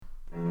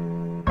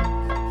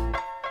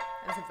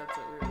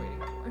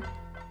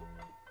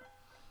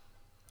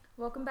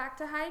Welcome back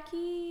to High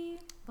Key.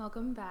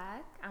 Welcome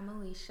back. I'm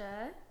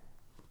Alicia.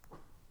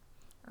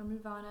 I'm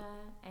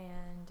Ivana,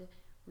 and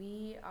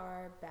we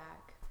are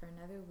back for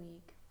another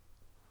week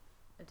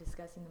of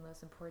discussing the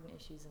most important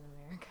issues in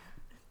America.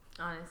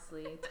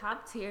 Honestly,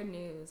 top tier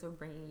news we're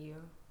bringing you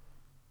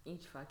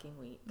each fucking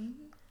week.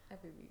 Mm-hmm.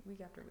 Every week,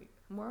 week after week.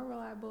 More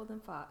reliable than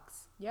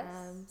Fox. Yes.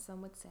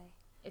 Some would say.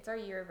 It's our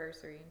year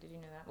anniversary. Did you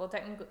know that? Well,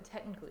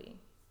 technically,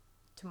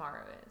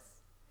 tomorrow is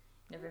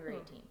November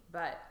 18th,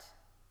 but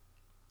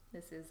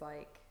this is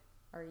like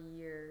our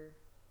year.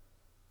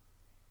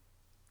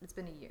 It's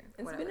been a year.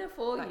 It's been a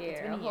full year.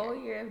 It's been a whole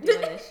year of doing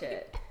this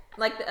shit.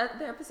 Like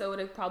the episode would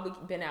have probably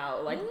been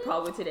out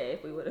probably today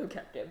if we would have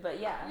kept it. But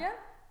yeah. Yeah.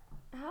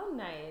 How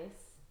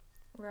nice.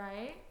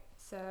 Right?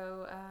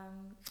 So,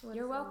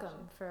 you're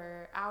welcome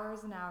for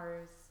hours and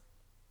hours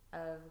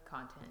of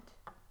content.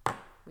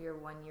 We are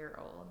 1 year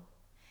old.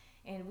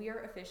 And we are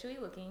officially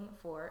looking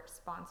for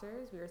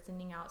sponsors. We are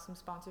sending out some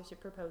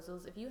sponsorship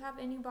proposals. If you have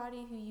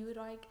anybody who you would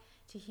like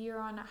to hear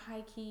on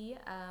High Key,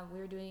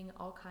 we're doing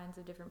all kinds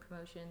of different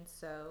promotions.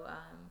 So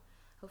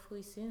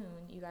hopefully soon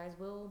you guys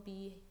will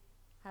be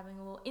having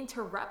a little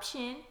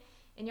interruption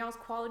in y'all's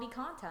quality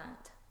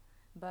content.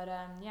 But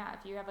yeah,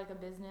 if you have like a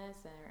business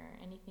or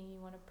anything you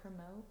want to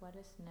promote, let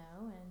us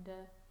know and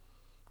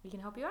we can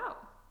help you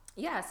out.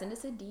 Yeah, send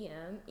us a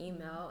DM,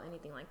 email,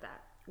 anything like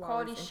that.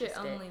 Quality shit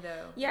only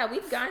though. Yeah,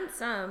 we've gotten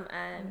some,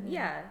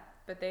 yeah,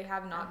 but they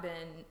have not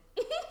been.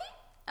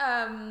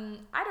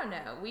 I don't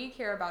know. We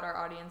care about our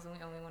audience, and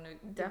we only want to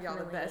give y'all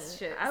the best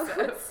shit. I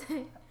would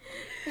say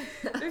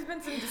there's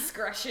been some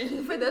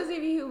discretion for those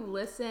of you who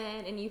listen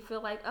and you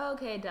feel like, oh,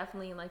 okay,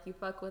 definitely, like you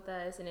fuck with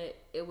us, and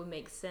it would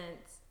make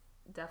sense.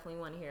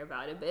 Definitely want to hear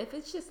about it. But if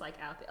it's just like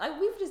out there, like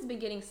we've just been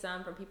getting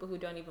some from people who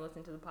don't even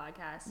listen to the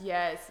podcast.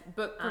 Yes,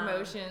 book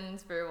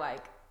promotions for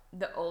like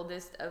the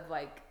oldest of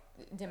like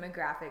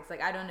demographics.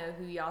 Like I don't know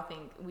who y'all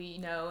think we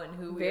know and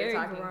who we're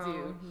talking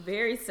to.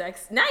 Very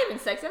sexy. Not even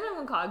sexy. I'm not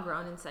even call it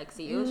grown and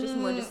sexy. It was just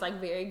more just like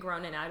very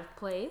grown and out of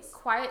place.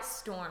 Quiet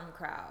storm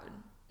crowd.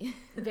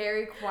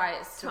 Very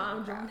quiet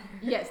storm crowd.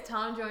 Yes,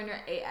 Tom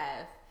Joyner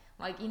AF.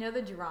 Like you know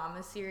the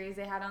drama series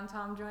they had on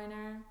Tom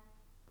Joyner?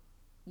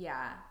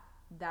 Yeah.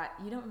 That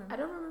you don't remember? I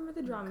don't remember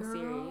the drama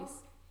series.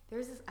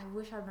 There's this. I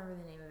wish I remember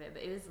the name of it,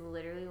 but it was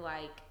literally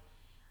like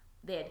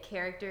they had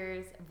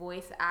characters,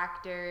 voice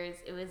actors.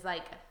 It was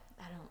like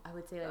I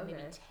would say like maybe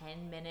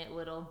 10-minute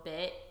little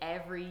bit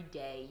every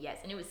day. Yes,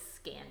 and it was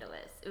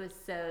scandalous. It was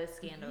so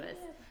scandalous.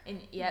 Yeah.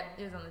 And yep,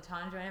 it was on the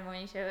Tom Joyner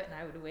morning show, and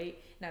I would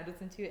wait and I would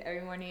listen to it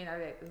every morning, and I'd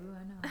be like, ooh,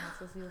 I know I'm not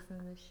supposed to listen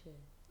to this shit.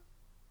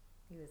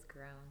 He was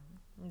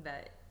grown,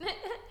 but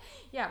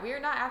yeah, we are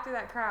not after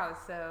that crowd,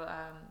 so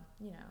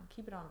you know,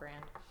 keep it on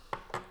brand.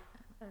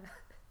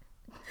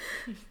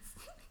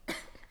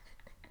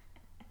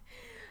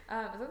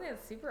 Something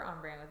that's super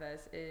on brand with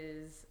us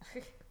is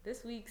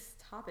this week's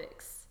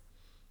topics.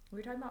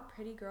 We're talking about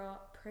pretty girl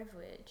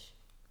privilege,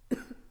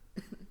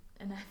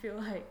 and I feel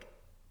like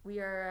we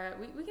are.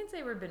 We can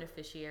say we're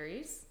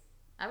beneficiaries.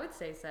 I would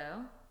say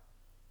so.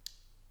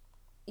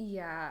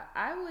 Yeah,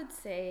 I would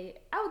say,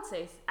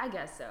 I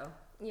guess so.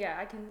 Yeah,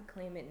 I can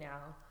claim it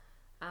now.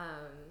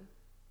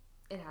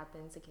 It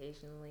happens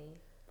occasionally,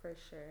 for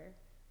sure.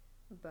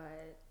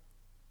 But,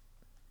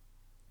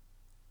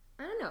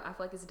 I don't know. I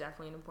feel like it's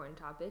definitely an important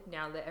topic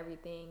now that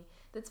everything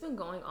that's been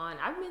going on.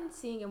 I've been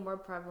seeing it more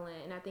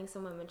prevalent, and I think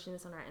someone mentioned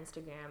this on our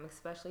Instagram,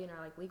 especially in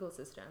our, like, legal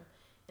system.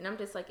 And I'm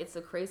just like, it's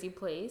a crazy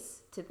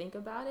place to think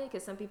about it,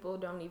 because some people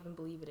don't even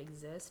believe it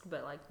exists.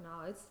 But, like,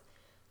 no, it's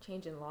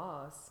changing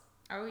laws.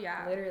 Oh,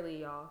 yeah.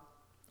 Literally, y'all.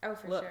 Oh,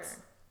 for sure.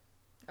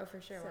 Oh, for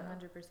sure.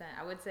 100%.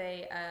 I would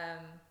say,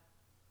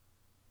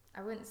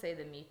 I wouldn't say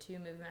the Me Too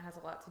movement has a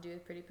lot to do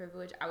with pretty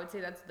privilege. I would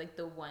say that's like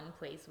the one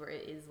place where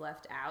it is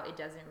left out. It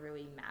doesn't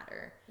really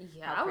matter.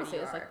 Yeah, I would say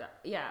it's like that.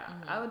 Yeah,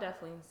 I would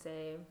definitely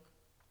say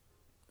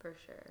for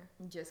sure.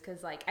 Just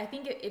because, like, I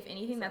think if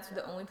anything, that's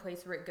the only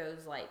place where it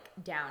goes like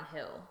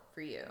downhill for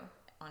you,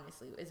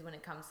 honestly, is when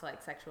it comes to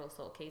like sexual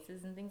assault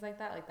cases and things like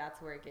that. Like,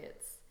 that's where it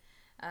gets,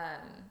 I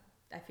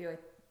feel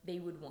like they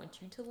would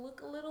want you to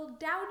look a little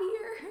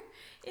dowdier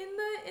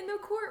in the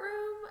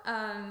courtroom.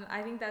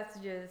 I think that's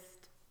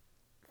just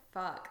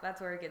fuck. That's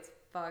where it gets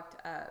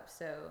fucked up.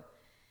 So,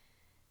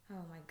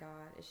 oh my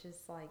god, it's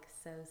just like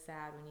so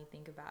sad when you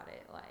think about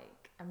it.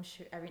 Like, I'm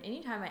sure. I mean,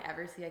 anytime I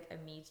ever see like a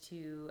Me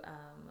Too,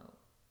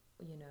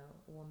 you know,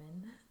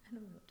 woman. I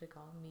don't know what to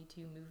call them, Me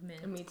Too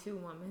movement. A Me Too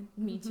woman.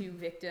 Me Too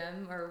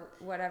victim or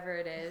whatever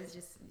it is,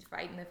 just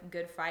fighting the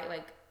good fight.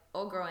 Like,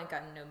 old girl ain't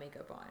got no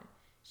makeup on.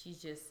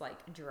 She's just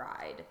like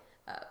dried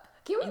up.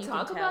 Can we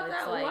talk about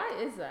that? Like, why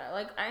is that?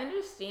 Like, I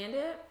understand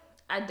it.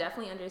 I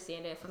definitely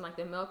understand it from like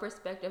the male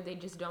perspective. They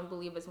just don't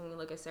believe us when we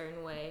look a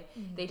certain way.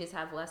 Mm-hmm. They just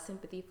have less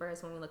sympathy for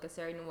us when we look a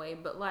certain way.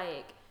 But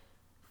like,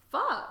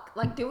 fuck.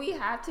 Like, do we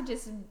have to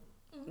just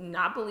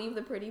not believe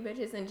the pretty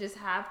bitches and just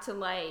have to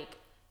like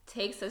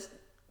take such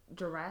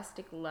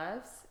drastic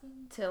lefts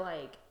to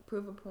like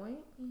prove a point?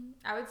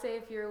 I would say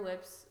if your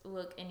lips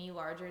look any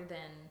larger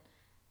than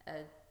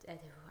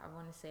I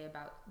want to say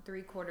about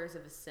 3/4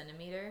 of a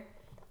centimeter,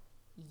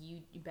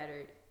 you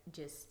better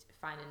just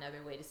find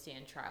another way to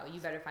stand trial. You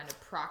better find a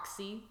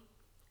proxy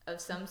of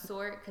some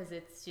sort, because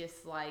it's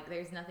just like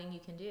there's nothing you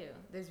can do.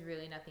 There's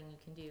really nothing you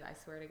can do. I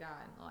swear to God,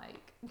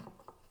 like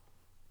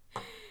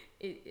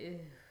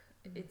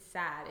it's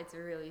sad. It's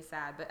really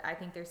sad. But I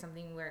think there's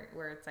something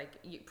where it's like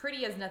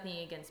Pretty has nothing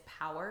against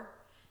power.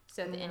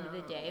 So at the end of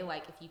the day,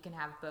 like if you can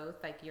have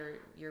both, like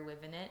you're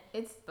living it.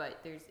 It's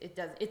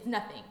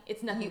nothing.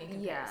 It's nothing in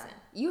comparison.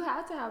 Yeah. You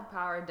have to have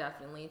power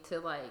definitely to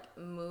like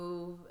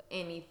move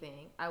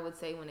anything. I would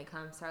say when it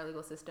comes to our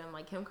legal system,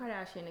 like Kim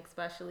Kardashian,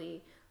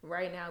 especially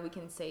right now, we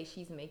can say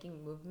she's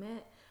making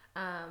movement.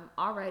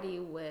 Already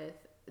with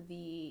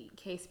the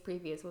case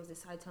previous, what was it,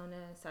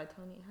 Cytonia? How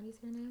do you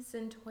say her name?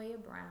 Cyntoia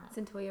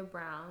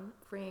Brown,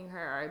 freeing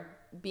her, or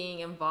being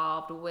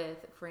involved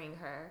with freeing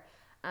her.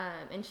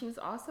 And she was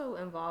also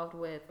involved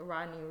with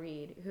Rodney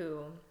Reed,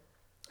 who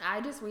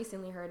I just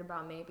recently heard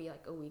about maybe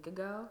like a week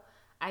ago.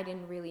 I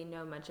didn't really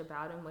know much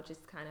about him, which is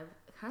kind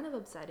of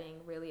upsetting,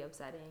 really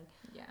upsetting.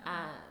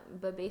 Yeah.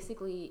 But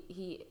basically,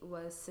 he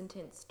was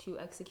sentenced to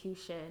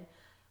execution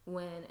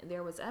when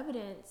there was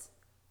evidence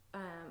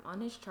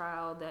on his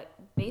trial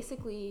that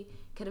basically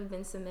could have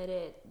been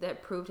submitted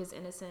that proved his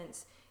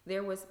innocence.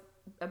 There was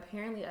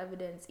apparently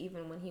evidence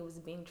even when he was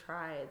being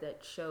tried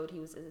that showed he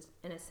was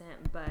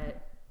innocent,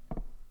 but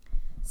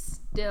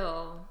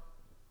still,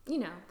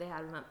 they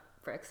had him up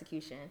for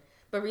execution.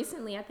 But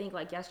recently, I think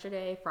like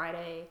yesterday,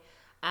 Friday,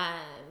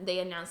 they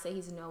announced that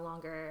he's no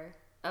longer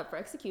up for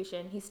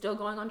execution. He's still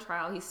going on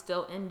trial. He's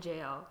still in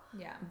jail.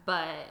 Yeah.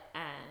 But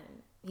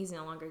he's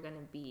no longer going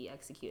to be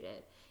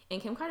executed.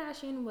 And Kim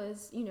Kardashian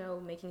was,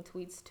 making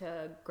tweets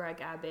to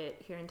Greg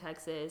Abbott here in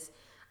Texas.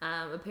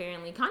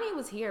 Apparently, Kanye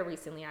was here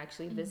recently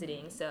actually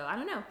visiting. Mm-hmm. So I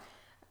don't know.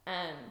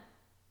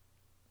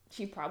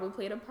 She probably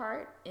played a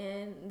part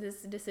in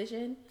this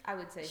decision. I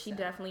would say she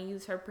definitely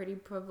used her pretty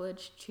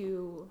privilege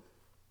to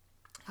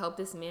help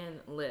this man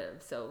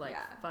live. So like,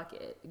 fuck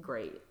it,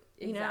 great.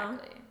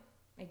 Exactly.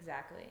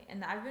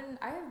 And I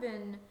have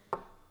been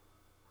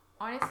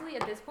honestly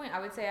at this point, I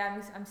would say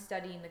I'm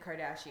studying the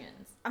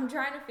Kardashians. I'm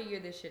trying to figure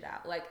this shit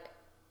out. Like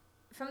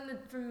from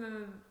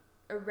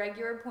a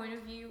regular point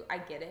of view, I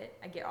get it.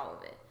 I get all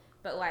of it.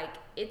 But like,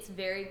 it's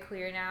very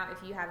clear now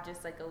if you have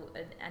just like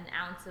an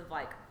ounce of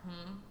like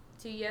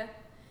to you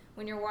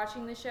when you're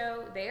watching the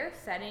show, they are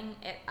setting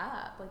it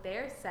up. Like they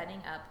are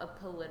setting up a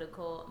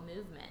political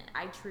movement.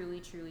 I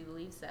truly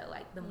believe so.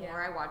 Like the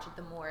more I watch it,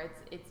 the more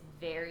it's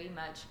very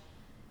much,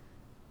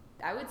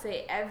 I would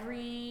say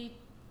every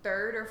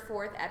third or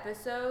fourth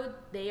episode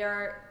they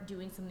are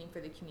doing something for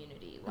the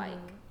community, like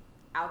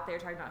out there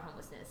talking about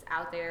homelessness,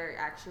 out there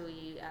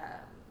actually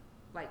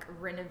like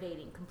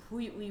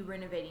completely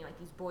renovating like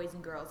these boys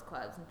and girls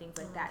clubs and things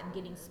like that, and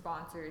getting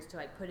sponsors to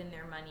like put in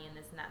their money and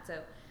this and that. So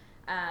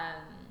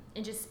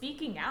and just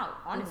speaking out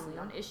honestly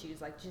on issues,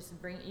 like just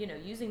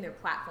using their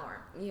platform.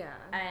 Yeah.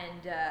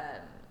 And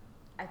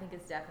I think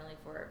it's definitely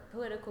for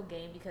political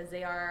gain, because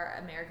they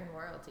are American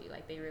royalty,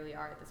 like they really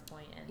are at this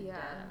point. And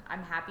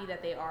I'm happy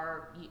that they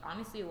are.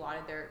 Honestly, a lot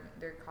of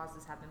their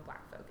causes have been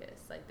black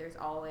focused. Like there's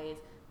always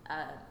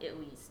at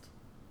least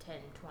 10,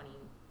 20,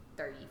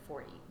 30,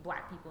 40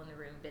 black people in the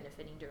room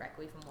benefiting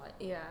directly from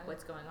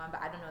what's going on.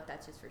 But I don't know if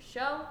that's just for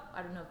show.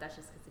 I don't know if that's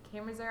just because the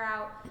cameras are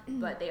out.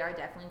 But they are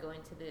definitely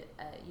going to the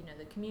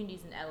the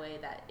communities in LA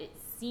that it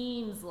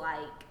seems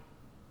like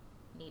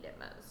need it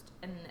most.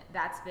 And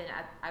that's been,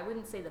 I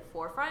wouldn't say the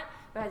forefront,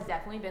 but has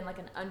definitely been like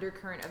an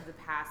undercurrent of the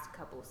past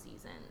couple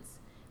seasons,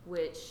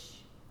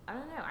 which I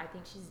don't know. I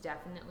think she's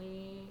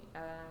definitely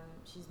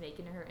she's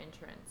making her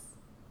entrance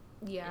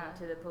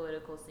into the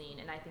political scene,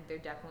 and I think they're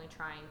definitely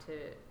trying to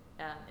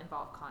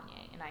involve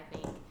Kanye. And I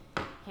think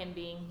him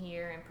being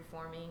here and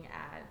performing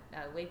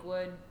at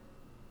Lakewood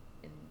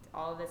and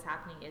all of this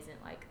happening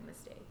isn't like a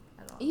mistake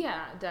at all.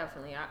 Yeah,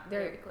 definitely.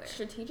 They're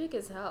strategic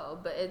as hell,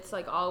 but it's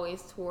like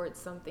always towards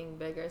something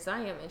bigger. So I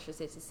am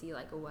interested to see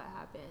like what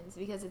happens,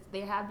 because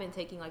they have been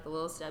taking like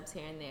little steps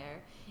here and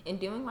there and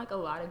doing like a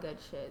lot of good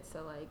shit.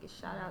 So like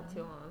shout out to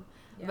them.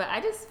 Yeah. But I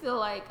just feel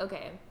like,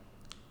 okay,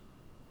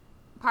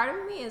 part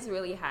of me is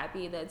really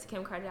happy that it's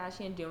Kim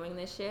Kardashian doing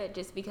this shit,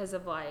 just because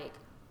of like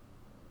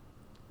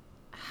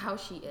how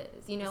she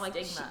is, like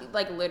stigma.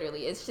 Like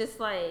literally, it's just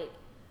like,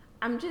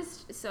 I'm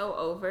just so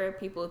over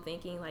people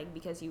thinking like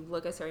because you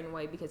look a certain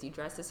way, because you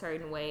dress a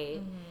certain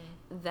way,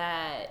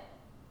 that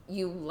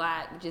you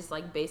lack just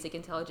like basic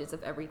intelligence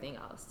of everything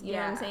else. You know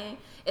what I'm saying?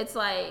 It's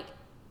like,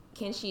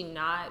 can she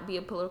not be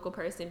a political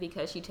person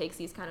because she takes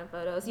these kind of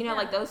photos?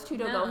 Like those two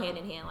don't go hand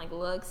in hand, like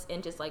looks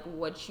and just like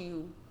what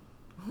you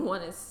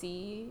want to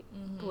see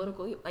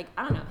politically. Like,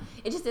 I don't know.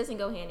 It just doesn't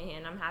go hand in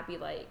hand. I'm happy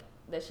like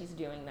that she's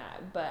doing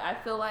that, but I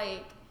feel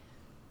like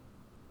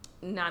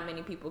not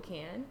many people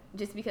can,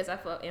 just because I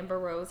feel Amber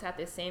Rose had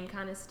the same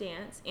kind of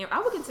stance. And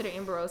I would consider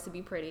Amber Rose to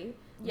be pretty,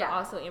 but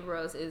also Amber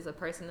Rose is a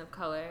person of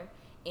color,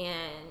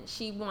 and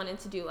she wanted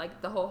to do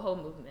like the whole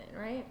movement,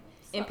 right?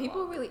 And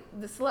people really,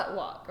 the slut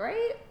walk,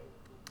 right?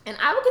 And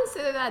I would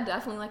consider that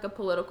definitely like a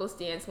political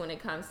stance when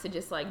it comes to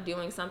just like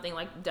doing something,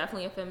 like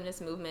definitely a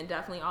feminist movement,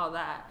 definitely all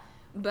that.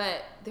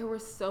 But there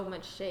was so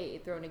much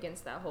shade thrown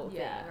against that whole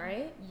thing,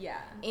 right?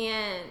 Yeah.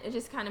 And it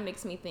just kind of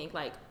makes me think,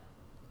 like,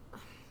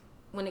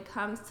 when it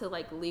comes to,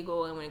 like,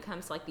 legal and when it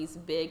comes to, like, these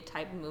big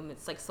type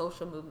movements, like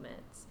social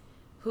movements,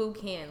 who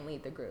can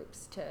lead the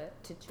groups to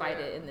fight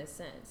it in this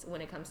sense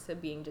when it comes to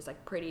being just,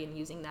 like, pretty and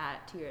using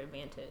that to your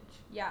advantage?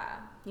 Yeah.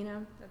 You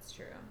know? That's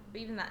true.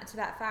 But even to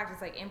that fact,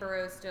 it's like Amber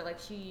Rose still, like,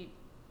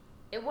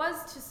 it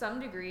was to some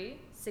degree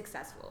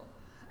successful.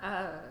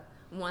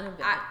 One of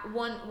them.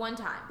 One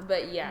time.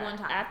 But yeah, one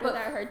time. After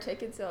that, her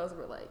ticket sales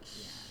were like,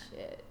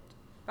 shit.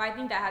 But I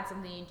think that had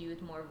something to do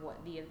with more of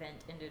what the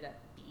event ended up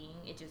being.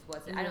 It just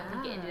wasn't. I don't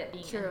think it ended up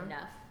being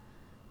enough.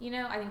 You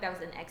know, I think that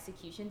was an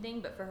execution thing,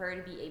 but for her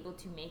to be able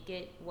to make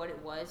it what it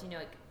was, you know,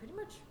 like, pretty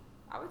much,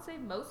 I would say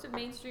most of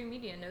mainstream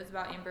media knows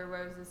about Amber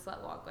Rose's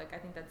slut walk. Like, I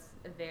think that's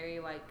a very,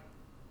 like,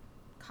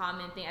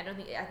 common thing. I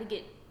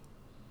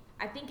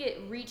think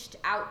it reached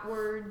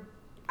outward,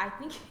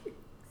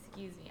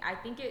 excuse me, I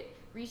think it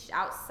reached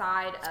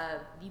outside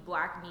of the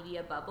black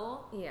media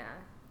bubble. Yeah.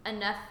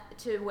 Enough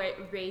to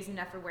raise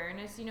enough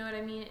awareness, you know what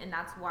I mean? And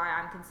that's why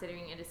I'm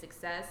considering it a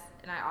success.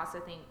 And I also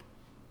think,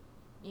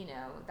 you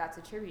know, that's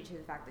a tribute to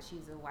the fact that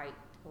she's a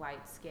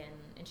white skin,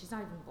 and she's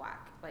not even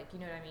black. Like, you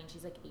know what I mean?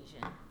 She's like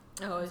Asian.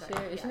 Oh, is she?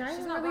 Is she not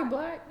even really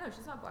black? No,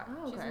 she's not black.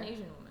 Oh, okay. She's an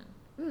Asian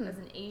woman. As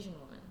an Asian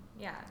woman,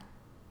 yeah.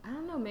 I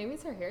don't know. Maybe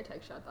it's her hair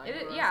texture. I thought.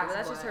 Yeah, but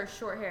that's just her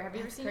short hair. Have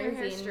you ever seen her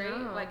hair straight?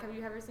 No. Like, have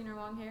you ever seen her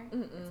long hair?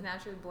 It's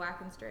naturally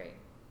black and straight.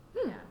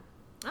 Yeah.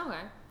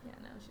 Okay. Yeah,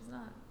 no, she's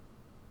not.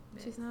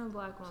 Mixed. She's not a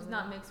black woman. She's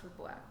not mixed with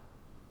black.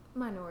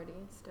 Minority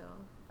still.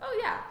 Oh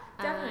yeah,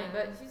 definitely.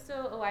 But she's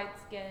still a light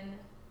skinned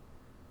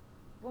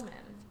woman.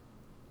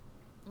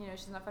 You know,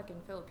 she's not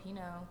fucking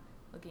Filipino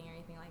looking or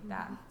anything like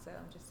that. So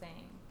I'm just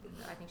saying,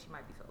 I think she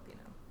might be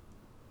Filipino.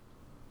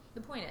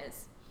 The point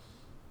is,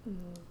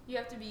 you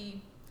have to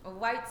be a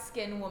light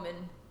skinned woman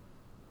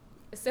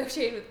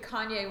associated with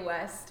Kanye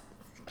West.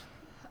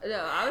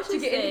 No, I was just to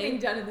get saying, anything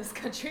done in this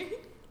country.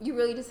 You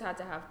really just have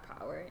to have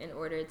power in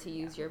order to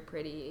use your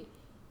pretty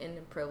and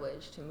the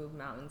privilege to move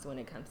mountains when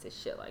it comes to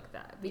shit like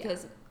that.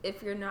 Because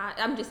if you're not,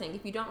 I'm just saying,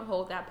 if you don't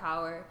hold that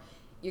power,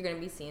 you're going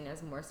to be seen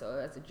as more so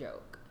as a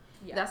joke.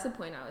 Yeah. That's the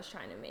point I was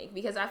trying to make.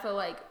 Because I feel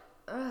like,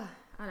 I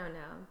don't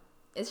know.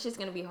 It's just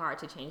going to be hard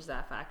to change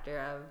that factor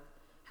of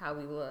how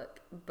we look.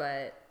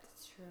 But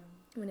it's true.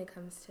 When it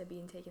comes to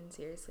being taken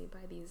seriously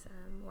by these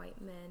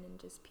white men and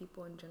just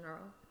people in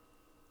general.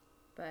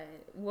 But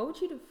what would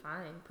you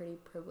define pretty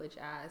privilege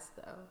as,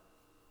 though?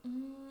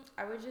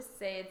 I would just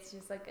say it's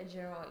just like a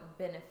general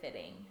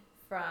benefiting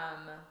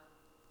from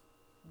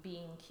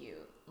being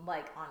cute,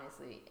 like,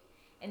 honestly.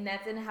 And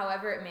that's in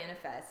however it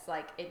manifests.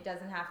 Like, it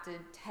doesn't have to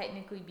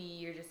technically be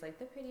you're just like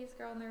the prettiest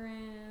girl in the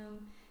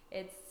room.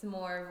 It's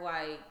more of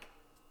like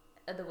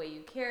the way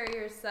you carry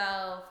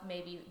yourself,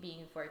 maybe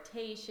being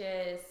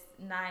flirtatious,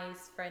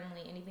 nice,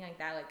 friendly, anything like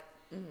that. Like,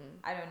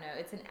 I don't know.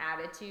 It's an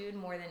attitude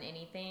more than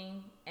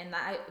anything. And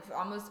I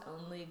almost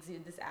only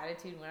exude this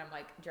attitude when I'm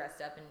like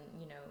dressed up and,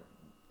 you know,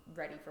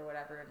 ready for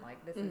whatever and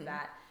like this and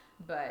that.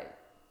 But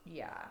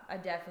yeah, I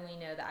definitely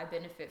know that I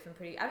benefit from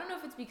I don't know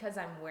if it's because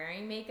I'm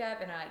wearing makeup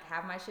and I like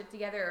have my shit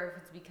together, or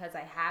if it's because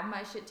I have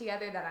my shit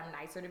together that I'm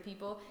nicer to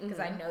people, because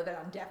I know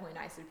that I'm definitely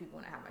nicer to people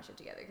when I have my shit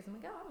together, because I'm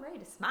like, oh, I'm ready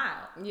to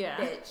smile. Yeah.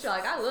 Bitch.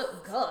 Like, I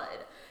look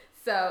good.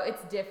 So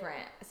it's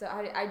different. So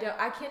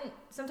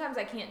sometimes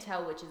I can't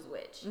tell which is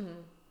which,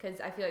 because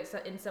I feel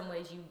like in some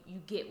ways you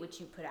get what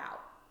you put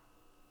out,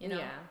 you know?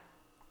 Yeah.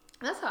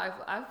 That's how I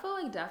feel. I feel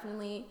like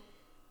definitely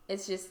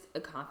it's just a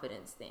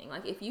confidence thing.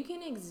 Like, if you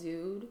can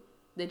exude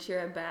that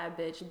you're a bad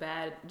bitch,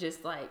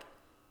 just like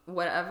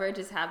whatever,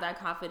 just have that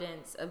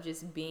confidence of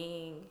just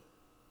being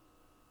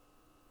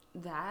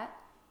that,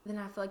 then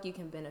I feel like you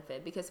can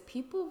benefit, because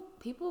people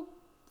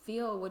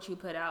feel what you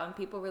put out, and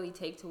people really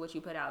take to what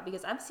you put out.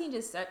 Because I've seen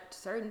just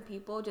certain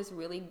people just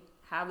really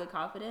have the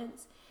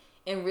confidence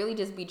and really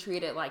just be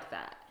treated like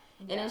that.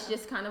 Yeah. And it's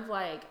just kind of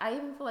like, I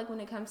even feel like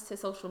when it comes to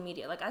social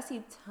media, like I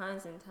see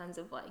tons and tons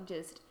of like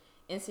just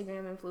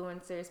Instagram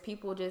influencers,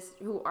 people just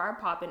who are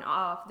popping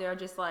off, they're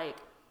just like,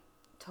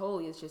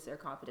 totally it's just their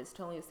confidence,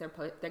 totally it's their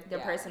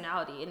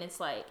personality. And it's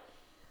like,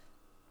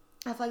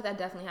 I feel like that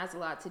definitely has a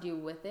lot to do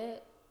with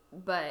it.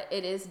 But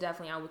it is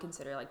definitely, I would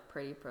consider like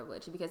pretty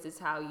privilege, because it's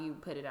how you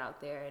put it out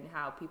there and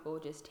how people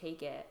just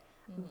take it.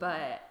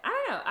 But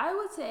I don't know, I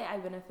would say I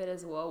benefit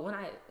as well when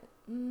I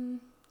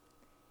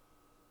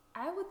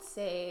would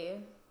say,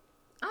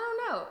 I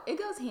don't know, it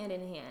goes hand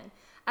in hand.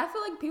 I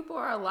feel like people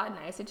are a lot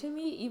nicer to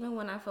me, even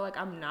when I feel like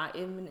I'm not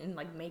even in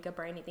like makeup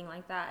or anything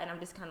like that, and I'm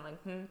just kind of like,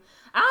 I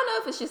don't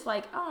know if it's just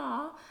like,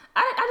 oh,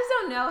 I just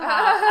don't know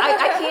how.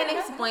 I can't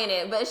explain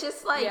it, but it's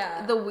just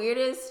like the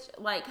weirdest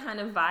like kind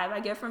of vibe I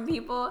get from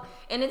people,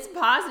 and it's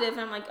positive.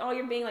 And I'm like, oh,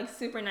 you're being like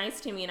super nice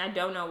to me, and I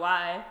don't know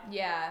why.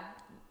 Yeah.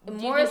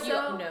 More so, you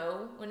don't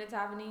know when it's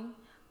happening?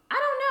 I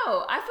don't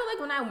know. I feel like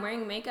when I'm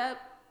wearing makeup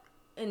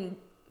and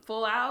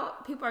full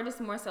out, people are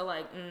just more so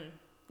like,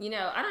 you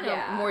know, I don't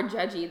know, more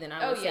judgy than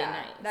I would say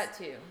nice. That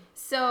too.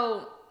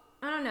 So,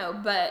 I don't know,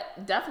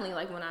 but definitely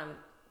like when I'm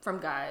from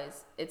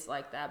guys, it's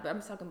like that. But I'm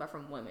just talking about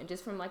from women,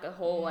 just from like a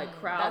whole like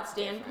crowd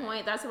standpoint.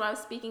 Different. That's what I was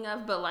speaking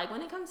of. But like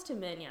when it comes to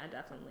men, yeah,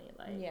 definitely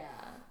like.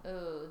 Yeah.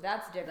 Ooh,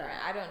 that's different.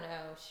 I don't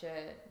know.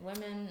 Shit,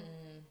 women.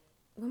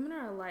 Women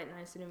are a lot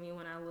nicer to me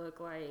when I look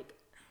like.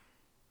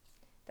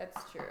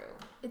 That's true.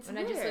 It's when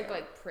weird. I just look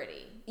like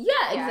pretty.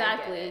 Yeah,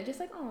 exactly. Just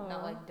like oh,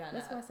 not like done.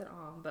 That's why I said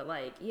oh, but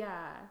like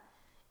yeah,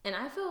 and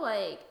I feel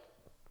like.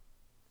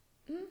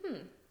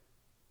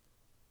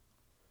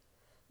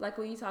 Like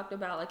when you talked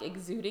about like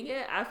exuding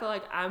it, I feel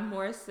like I'm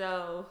more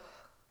so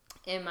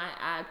in my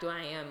act when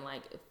I am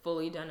like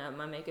fully done up.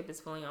 My makeup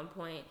is fully on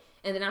point,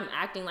 and then I'm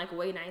acting like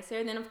way nicer.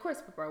 And then of course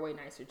people are way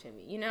nicer to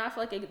me. You know, I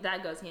feel like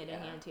that goes hand in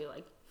hand too.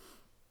 Like,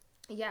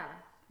 yeah,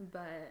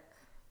 but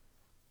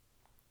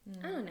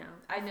I don't know.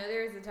 I know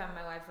there was a time in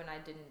my life when I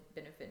didn't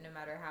benefit no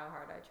matter how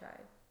hard I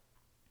tried.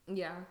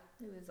 Yeah,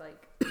 it was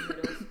like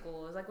middle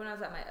school. It was like when I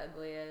was at my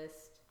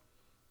ugliest.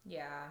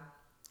 Yeah.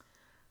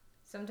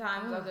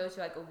 Sometimes I'll go to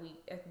like a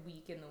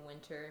week in the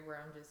winter where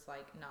I'm just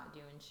like not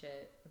doing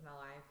shit with my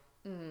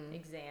life.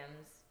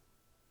 Exams.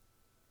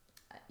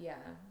 Yeah,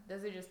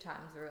 those are just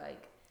times where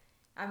like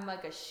I'm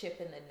like a ship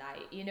in the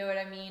night. You know what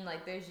I mean?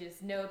 Like there's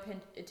just no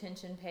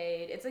attention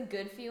paid. It's a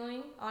good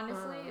feeling,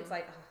 honestly. It's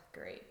like, oh,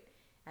 great.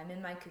 I'm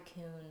in my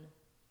cocoon.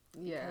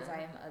 Yeah. Because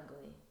I am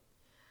ugly.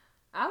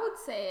 I would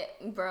say,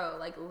 bro,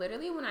 like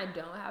literally when I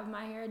don't have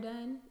my hair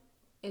done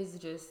is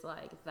just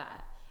like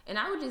that. And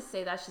I would just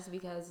say that's just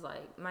because,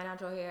 like, my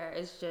natural hair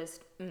is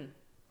just, I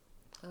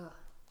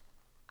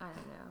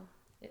don't know.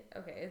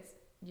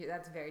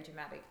 That's very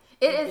dramatic.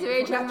 It is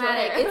very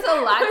dramatic. It's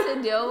a lot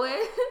to deal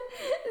with.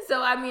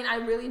 So, I mean, I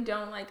really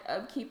don't, like,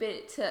 upkeep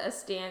it to a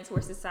stance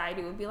where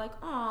society would be like,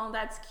 oh,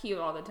 that's cute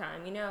all the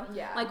time, you know?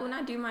 Yeah. Like, when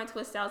I do my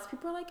twist outs,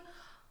 people are like,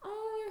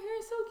 oh, your hair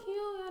is so cute,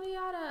 yada,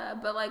 yada.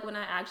 But, like, when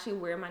I actually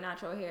wear my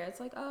natural hair, it's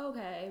like, oh,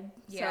 okay.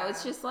 Yeah. So,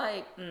 it's just,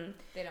 like,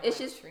 They don't it's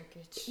like just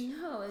shrinkage.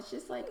 No, it's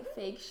just, like,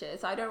 fake shit.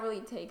 So, I don't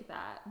really take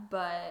that.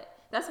 But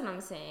that's what I'm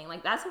saying.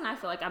 Like, that's when I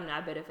feel like I'm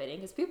not benefiting.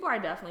 Because people are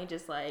definitely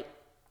just, like,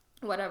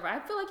 whatever.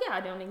 I feel like, yeah,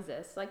 I don't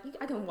exist. Like,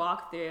 I can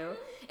walk through.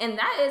 And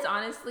that is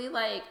honestly,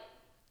 like,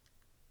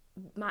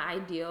 my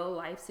ideal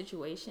life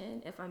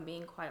situation, if I'm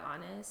being quite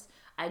honest.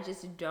 I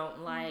just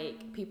don't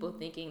like people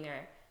thinking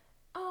they're,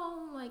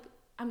 oh, like,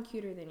 I'm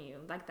cuter than you.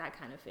 Like, that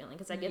kind of feeling.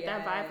 Because I get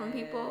that vibe from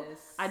people.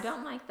 I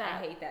don't like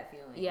that. I hate that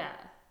feeling. Yeah.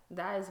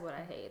 That is what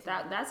I hate.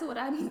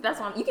 That's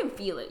why you can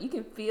feel it. You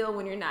can feel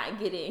when you're not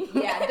getting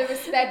the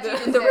respect you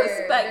deserve. The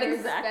respect,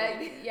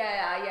 exactly.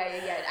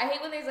 Yeah. I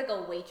hate when there's like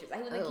a waitress. I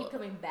hate when they keep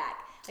coming back.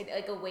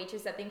 Like a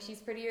waitress that thinks she's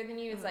prettier than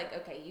you. It's like,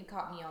 okay, you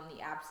caught me on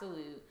the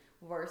absolute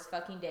worst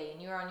fucking day,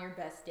 and you're on your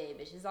best day,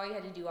 bitch. This is all you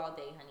had to do all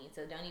day, honey.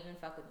 So don't even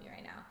fuck with me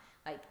right now.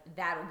 Like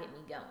that'll get me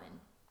going.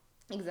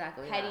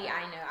 Exactly. Petty,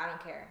 I know. I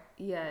don't care.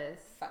 Yes.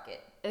 Fuck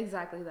it.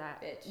 Exactly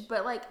that. Bitch.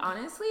 But like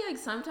honestly, like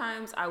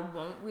sometimes I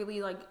won't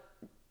really like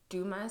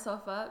do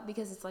myself up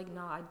because it's like,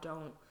 no, I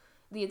don't.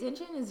 The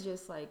attention is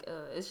just like,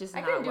 it's just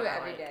not what I like. I couldn't do it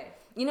every day.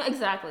 You know,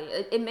 exactly.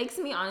 It makes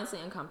me honestly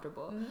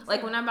uncomfortable. Mm-hmm.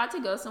 Like when I'm about to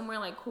go somewhere,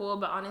 like cool,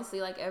 but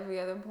honestly, like every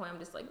other point, I'm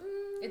just like,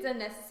 It's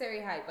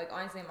unnecessary hype. Like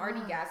honestly, I'm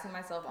already gassing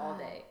myself all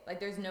day. Like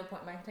there's no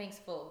point. My tank's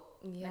full.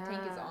 Yeah. My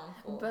tank is on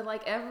full. But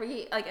like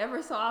every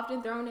so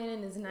often thrown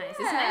in is nice.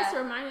 Yeah. It's nice to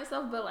remind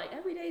yourself, but like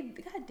every day,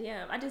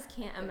 goddamn, I just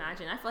can't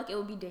imagine. I feel like it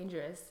would be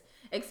dangerous.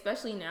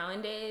 Especially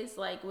nowadays,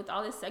 like with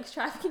all this sex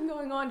trafficking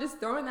going on, just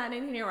throwing that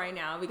in here right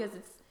now because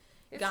it's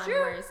gotten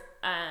worse.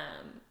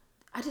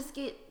 I just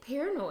get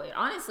paranoid,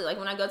 honestly. Like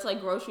when I go to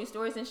like grocery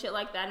stores and shit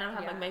like that, and I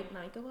have like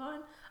my makeup on,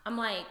 I'm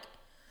like,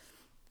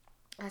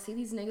 I see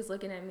these niggas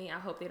looking at me. I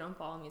hope they don't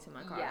follow me to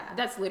my car. Yeah.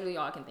 That's literally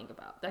all I can think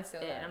about. That's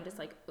it. And I'm just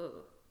like, ugh.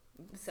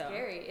 So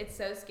scary. It's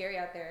so scary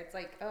out there. It's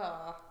like,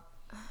 oh,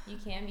 you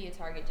can be a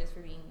target just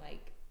for being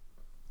like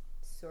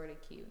sort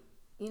of cute.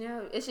 You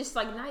know, it's just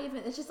like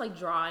it's just like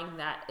drawing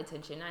that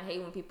attention. I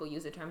hate when people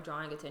use the term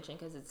drawing attention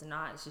because it's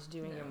not. It's just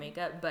doing your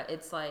makeup, but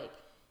it's like,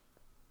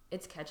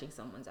 it's catching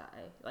someone's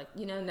eye. Like,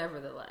 you know,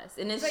 nevertheless.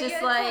 And it's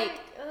just like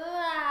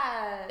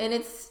and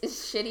it's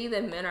shitty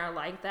that men are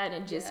like that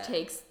and it just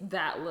takes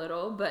that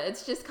little, but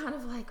it's just kind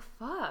of like,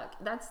 fuck,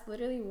 that's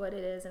literally what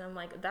it is. And I'm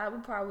like, that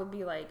would probably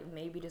be like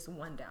maybe just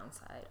one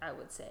downside, I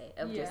would say,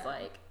 of just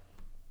like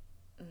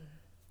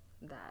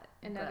that.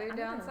 Another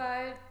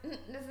downside,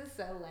 this is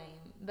so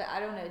lame, but I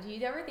don't know. Do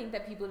you ever think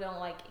that people don't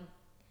like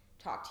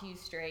talk to you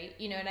straight?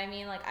 You know what I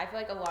mean? Like I feel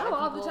like a lot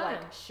of people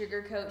like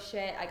sugarcoat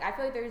shit. Like I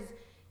feel like there's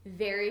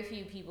very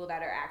few people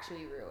that are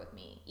actually real with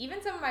me.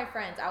 Even some of my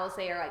friends, I will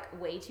say, are like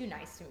way too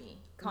nice to me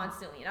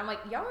constantly, and I'm like,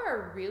 y'all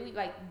are really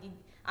like,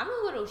 I'm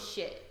a little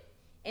shit,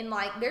 and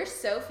like there's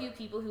so few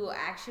people who will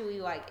actually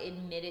like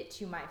admit it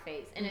to my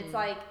face, and it's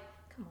like,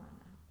 come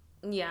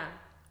on now. Yeah.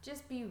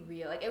 Just be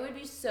real. Like it would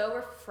be so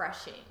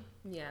refreshing.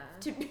 Yeah.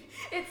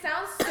 It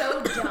sounds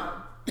so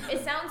dumb.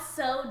 It sounds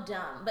so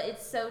dumb, but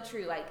it's so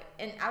true. Like,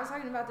 and I was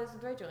talking about this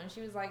with Rachel, and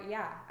she was like,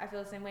 "Yeah, I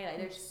feel the same way. Like,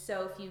 there's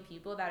so few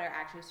people that are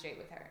actually straight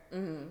with her,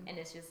 and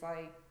it's just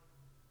like."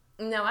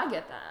 No, I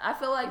get that. I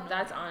feel like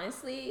that's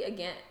honestly,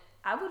 again,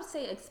 I would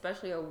say,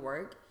 especially at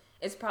work,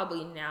 it's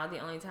probably now the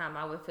only time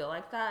I would feel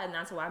like that. And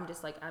that's why I'm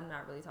just like, I'm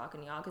not really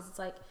talking to y'all. Because it's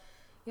like,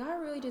 y'all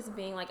are really just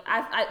being like,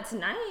 it's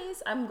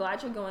nice. I'm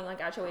glad you're going like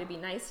out your way to be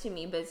nice to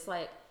me. But it's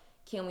like,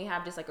 can we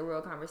have just like a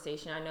real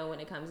conversation? I know when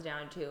it comes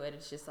down to it,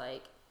 it's just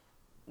like,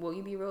 will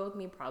you be real with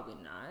me? Probably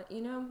not,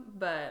 you know?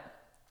 But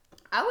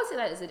I would say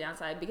that is a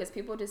downside because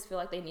people just feel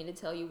like they need to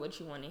tell you what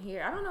you want to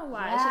hear. I don't know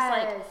why. Yes. It's just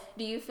like,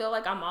 do you feel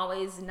like I'm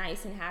always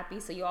nice and happy,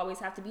 so you always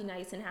have to be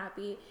nice and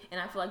happy? And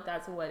I feel like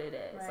that's what it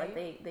is. Right.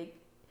 Like they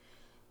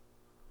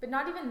But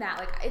not even that.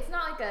 Like, it's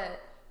not like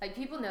like,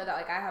 people know that,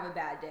 like, I have a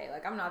bad day.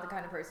 Like, I'm not the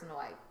kind of person to,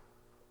 like,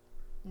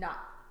 not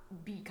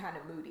be kind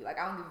of moody. Like,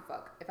 I don't give a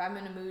fuck. If I'm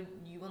in a mood,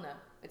 you will know.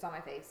 It's on my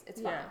face.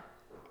 It's fine. Yeah.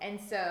 And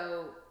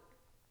so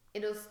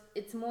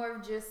it's more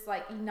of just,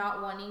 like,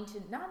 not wanting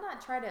to, not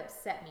try to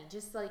upset me.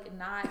 Just, like,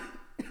 not,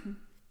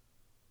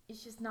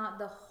 it's just not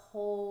the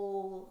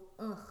whole,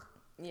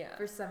 yeah.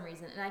 For some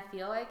reason. And I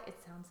feel like it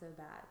sounds so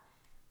bad.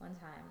 One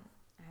time,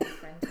 I had a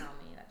friend tell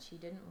me that she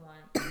didn't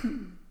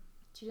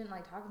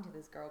like talking to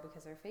this girl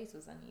because her face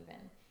was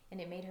uneven,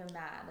 and it made her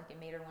mad. Like, it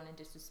made her want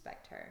to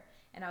disrespect her.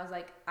 And I was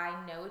like, I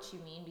know what you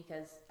mean,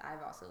 because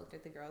I've also looked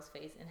at the girl's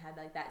face and had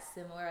like that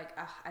similar, like,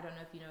 I don't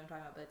know if you know what I'm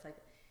talking about, but it's like,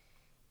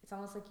 it's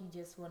almost like you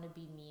just want to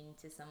be mean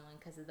to someone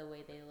because of the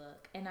way they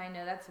look. And I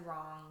know that's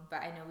wrong,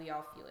 but I know we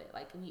all feel it.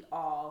 Like, we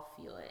all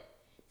feel it.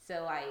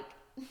 So, like,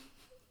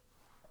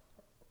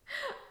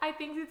 I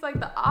think it's like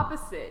the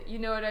opposite. You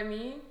know what I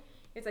mean?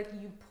 It's like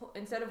you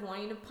instead of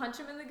wanting to punch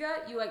them in the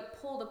gut, you like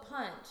pull the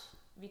punch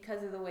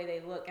because of the way they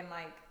look, and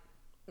like,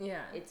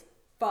 yeah, it's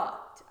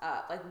fucked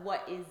up. Like,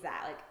 what is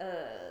that? Like,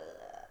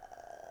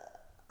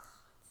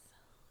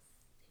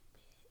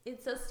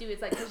 it's so stupid.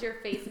 It's like, because your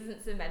face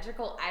isn't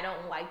symmetrical, I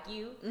don't like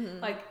you. Mm-hmm.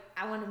 Like,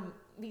 I want to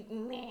be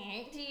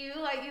mad to you.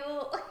 Like, you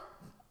like,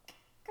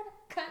 kind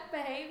of cunt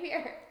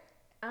behavior.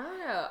 I don't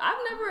know.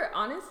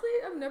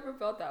 I've never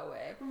felt that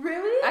way.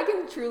 Really? I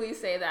can truly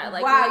say that.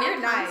 Like, wow, when you're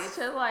it comes nice.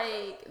 to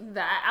like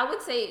that, I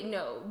would say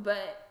no.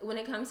 But when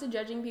it comes to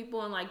judging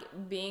people and like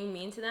being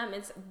mean to them,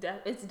 it's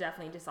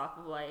definitely just off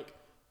of like,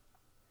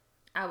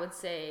 I would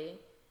say,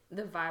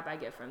 the vibe I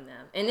get from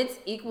them. And it's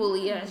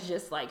equally as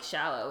just like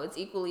shallow. It's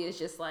equally as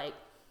just like,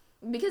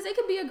 because they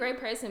could be a great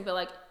person, but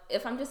like,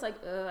 if I'm just like,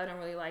 I don't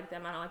really like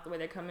them, I don't like the way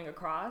they're coming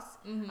across,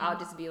 I'll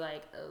just be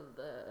like,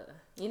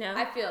 you know?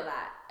 I feel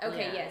that.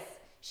 Okay, yeah. Yes.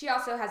 She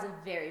also has a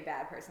very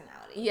bad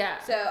personality. Yeah.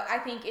 So I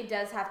think it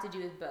does have to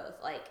do with both.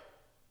 Like,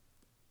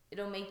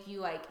 it'll make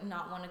you like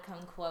not want to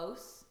come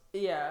close.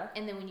 Yeah.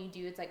 And then when you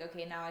do, it's like,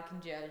 okay, now I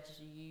can judge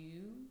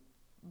you.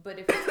 But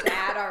if it's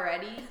bad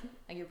already,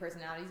 like your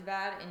personality's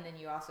bad, and then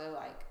you also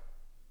like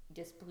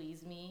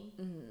displease me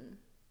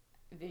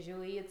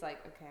visually, it's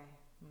like, okay.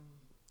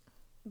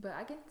 But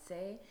I can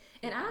say,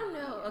 and I don't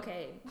know,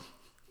 okay,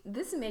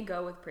 this may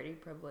go with pretty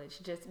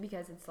privilege just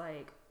because it's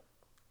like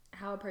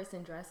how a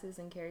person dresses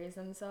and carries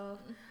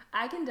themselves.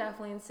 I can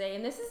definitely say,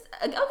 and this is,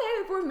 okay,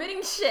 if we're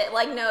admitting shit,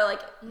 like, no,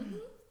 like,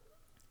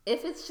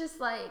 if it's just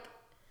like,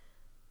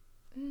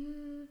 I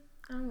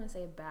don't want to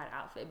say a bad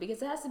outfit,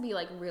 because it has to be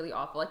like really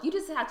awful. Like, you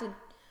just have to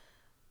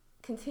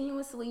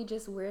continuously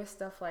just wear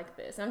stuff like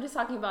this. And I'm just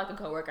talking about like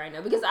a coworker I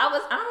know, because I don't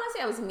want to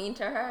say I was mean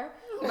to her,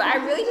 but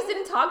I really just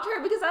didn't talk to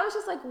her because I was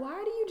just like,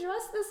 why do you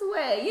dress this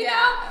way? You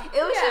know?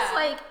 It was just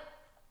like,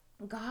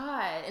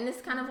 God. And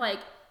it's kind of like,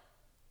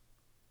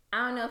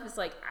 I don't know if it's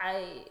like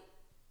I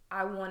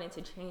wanted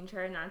to change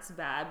her, and that's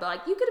bad, but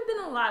like, you could have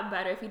been a lot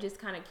better if you just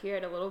kind of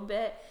cared a little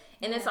bit.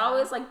 And it's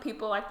always like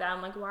people like that.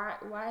 I'm like,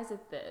 why is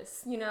it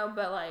this? You know?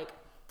 But like,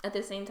 at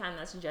the same time,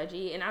 that's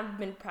judgy. And I've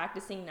been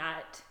practicing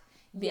not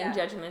being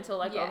judgmental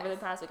like over the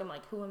past week. I'm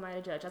like, who am I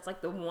to judge? That's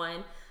like the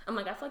one. I'm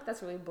like, I feel like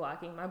that's really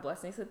blocking my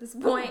blessings at this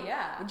point.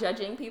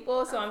 Judging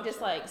people. So I'm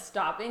just like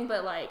stopping.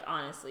 But like,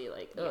 honestly,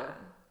 like,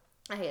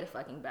 I hate a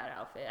fucking bad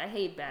outfit. I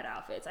hate bad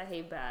outfits. I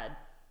hate bad,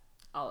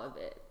 all of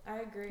it.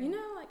 I agree. You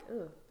know, like,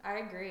 ugh. I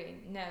agree.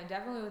 No,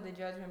 definitely with the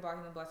judgment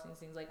blocking the blessings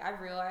things. Like,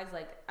 I've realized,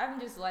 like, I'm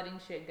just letting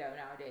shit go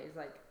nowadays.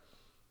 Like,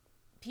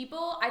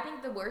 people, I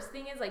think the worst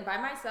thing is, like, by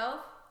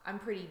myself, I'm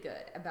pretty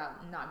good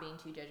about not being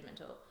too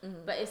judgmental.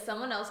 But if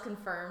someone else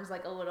confirms,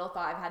 like, a little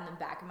thought I've had in the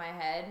back of my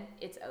head,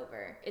 it's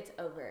over. It's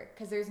over.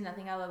 Because there's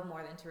nothing I love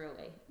more than to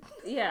relate.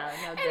 Yeah,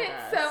 no, and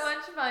it's so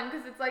much fun,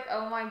 because it's like,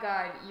 oh my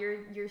God,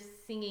 you're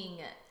singing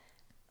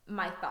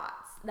my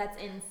thoughts. That's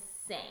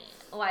insane.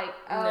 Like,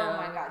 oh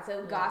my God.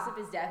 So gossip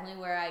is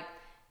definitely where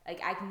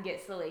I can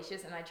get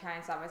salacious, and I try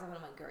and stop myself, and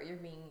I'm like, girl, you're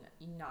being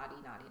naughty.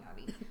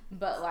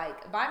 But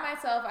like, by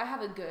myself, I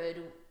feel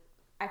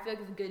like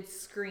a good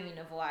screen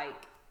of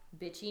like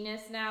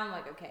bitchiness now. I'm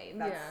like, okay,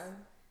 that's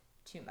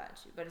too much.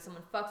 But if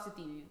someone fucks with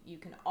you, you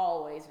can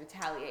always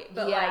retaliate.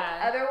 But like,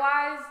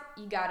 otherwise,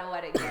 you gotta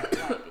let it go.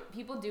 Like,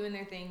 people doing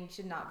their thing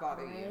should not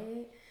bother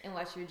you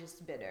unless you're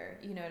just bitter.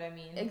 You know what I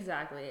mean?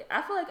 Exactly.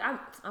 I feel like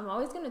I'm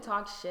always gonna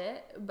talk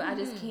shit, but I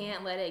just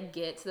can't let it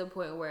get to the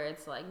point where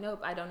it's like, nope,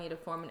 I don't need to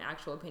form an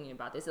actual opinion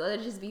about this. Let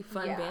it just be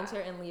fun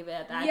banter and leave it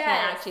at that. Yes. I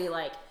can't actually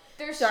like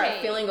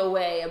start feeling a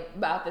way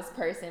about this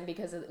person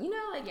because of, you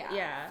know, like,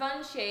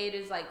 fun shade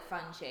is like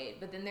fun shade,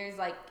 but then there's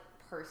like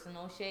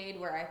personal shade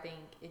where I think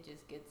it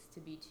just gets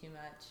to be too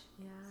much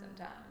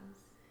sometimes.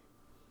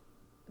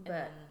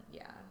 But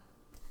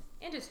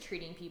and just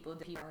treating people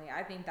differently.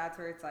 I think that's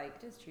where it's like,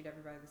 just treat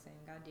everybody the same.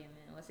 God damn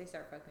it, unless they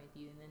start fucking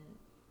with you, and then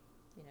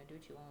do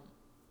what you want.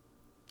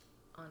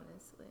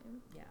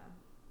 Honestly, yeah.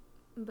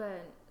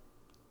 But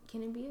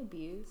can it be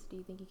abused? Do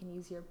you think you can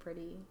use your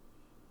pretty?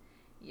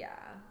 Yeah.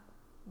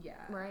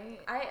 Right.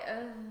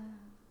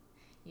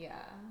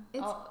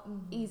 It's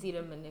easy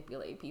to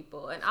manipulate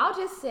people, and I'll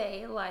just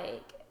say,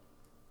 like,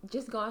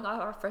 just going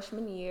off our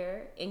freshman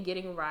year and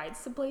getting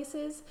rides to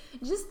places,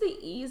 just the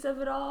ease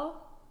of it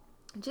all,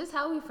 just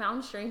how we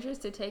found strangers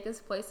to take us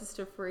places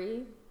to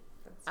free,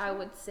 I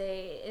would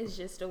say is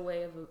just a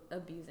way of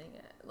abusing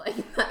it. Like,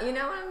 you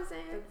know what I'm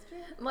saying? That's true.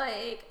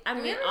 Like, I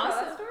mean, also,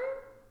 tell that story?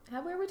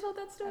 Have we ever told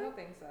that story? I don't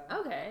think so.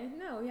 Okay,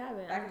 no, we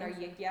haven't. Back in our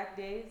Yik Yak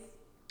days.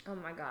 Oh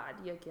my God,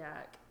 Yik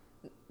Yak.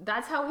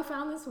 That's how we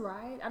found this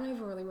ride? I don't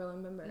even really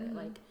remember. Mm-hmm.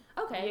 Like,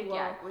 okay, Yik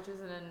Yak, which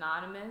is an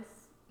anonymous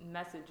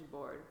message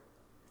board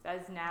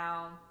that is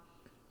now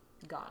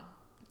gone.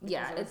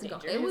 Yeah, it's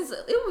gone. It was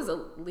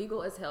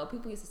illegal as hell.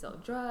 People used to sell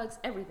drugs,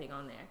 everything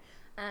on there.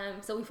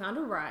 So we found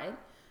a ride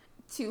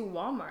to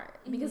Walmart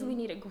because we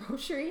needed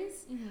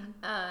groceries.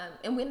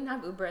 And we didn't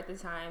have Uber at the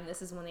time.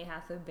 This is when they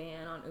had the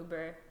ban on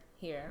Uber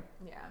here.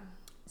 Yeah.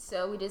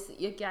 So we just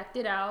Yik-Yacked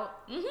it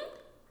out.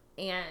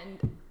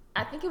 And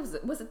I think was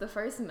it the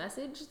first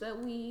message that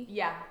we...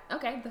 Yeah.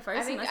 Okay, the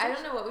first message. I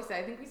don't know what we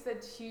said. I think we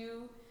said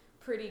 2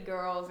 pretty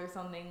girls or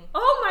something.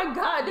 Oh my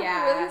God, did we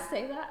really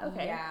say that?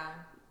 Okay. Yeah.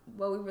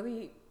 Well, we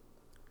really...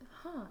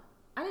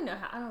 I didn't know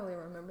how. I don't really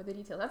remember the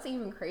details. That's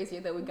even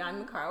crazier that we got in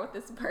the car with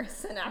this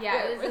person after.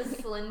 Yeah, it was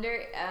a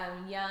slender,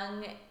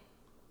 young,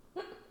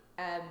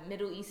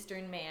 Middle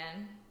Eastern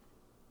man.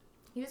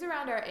 He was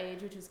around our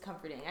age, which was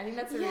comforting. I think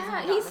that's the reason.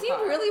 Yeah, he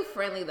seemed really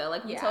friendly though.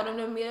 Like we told him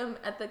to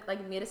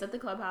meet us at the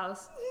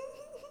clubhouse.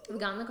 We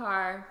got in the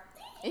car,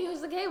 and he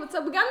was like, "Hey, what's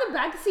up?" We got in the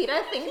back seat,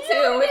 I think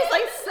too. We just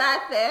like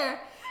sat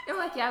there, and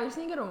we're like, "Yeah, we just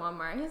need to go to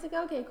Walmart." And he was like,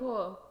 "Okay,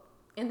 cool."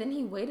 And then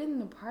he waited in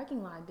the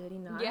parking lot, did he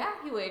not? Yeah,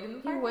 he waited in the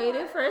parking lot. He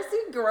waited for us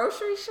to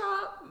grocery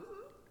shop.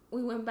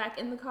 We went back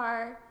in the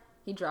car.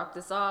 He dropped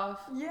us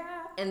off.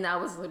 Yeah. And that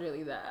was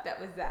literally that.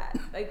 That was that.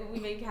 Like, we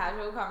made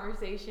casual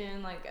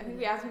conversation. Like, I think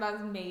we asked him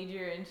about his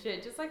major and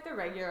shit. Just like the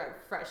regular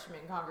like, freshman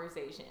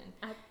conversation.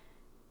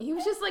 He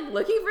was just like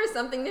looking for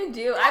something to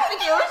do. I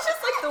think it was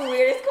just like the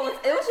weirdest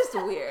coincidence. It was just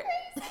weird.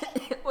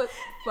 It was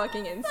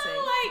fucking insane. So,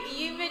 like,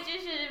 you bitches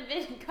should have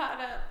been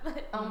caught up.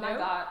 But oh my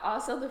God.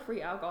 Also the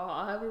free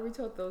alcohol. Have we ever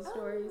told those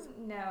stories?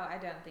 No, I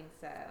don't think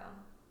so.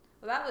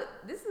 Well,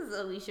 this is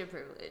Alicia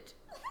privilege.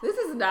 This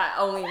is not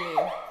only me.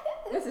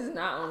 This is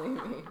not only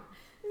me.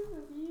 This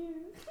is you.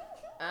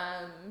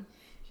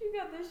 She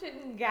got this shit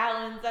in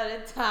gallons at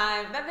a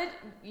time. That bitch,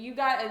 you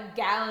got a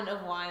gallon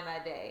of wine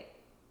that day.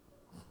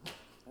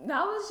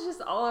 That was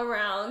just all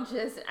around.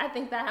 I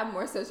think that had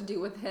more so to do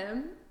with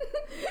him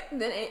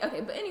than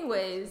okay. But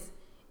anyways,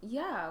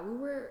 yeah, we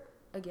were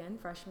again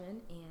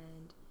freshmen,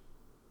 and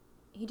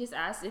he just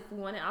asked if we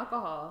wanted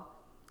alcohol,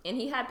 and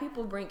he had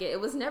people bring it. It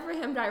was never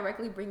him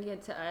directly bringing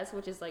it to us,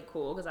 which is like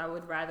cool because I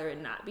would rather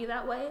it not be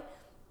that way.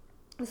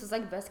 This was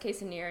like best case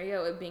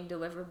scenario, it being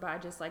delivered by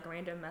just like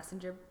random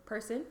messenger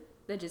person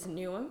that just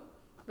knew him.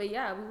 But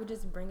yeah, we would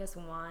just bring us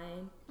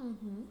wine.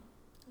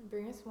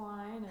 Bring us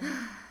wine and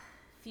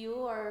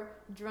fuel our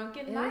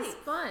drunken night. It was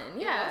fun.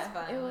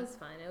 Yeah, it was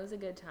fun. It was a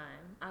good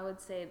time. I would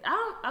say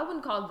I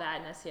wouldn't call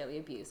that necessarily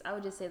abuse. I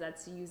would just say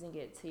that's using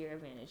it to your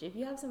advantage. If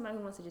you have somebody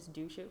who wants to just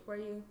do shit for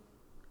you,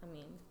 I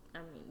mean,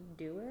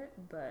 do it.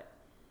 But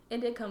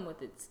it did come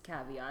with its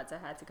caveats. I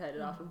had to cut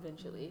it off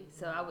eventually.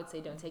 So I would say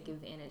don't take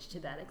advantage to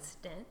that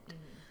extent.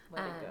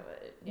 Let it go.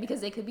 Yeah. Because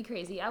they could be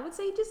crazy. I would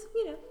say just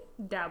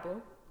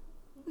dabble.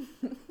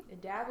 A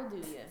dab will do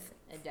you.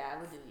 A dab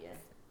will do you.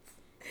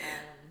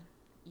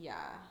 Yeah.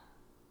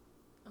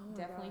 Oh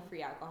definitely God.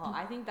 Free alcohol.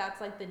 I think that's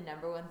like the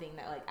number one thing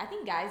that like I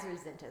think guys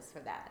resent us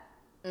for that.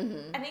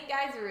 I think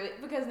guys are really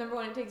because number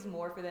one it takes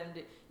more for them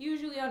to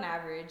usually on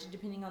average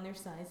depending on their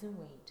size and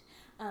weight.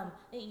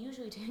 It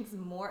usually takes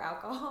more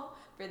alcohol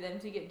for them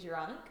to get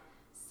drunk.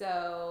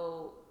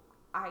 So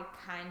I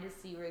kind of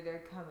see where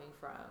they're coming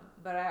from,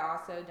 but I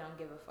also don't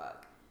give a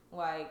fuck.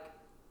 Like,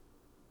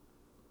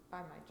 buy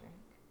my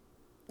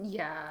drink.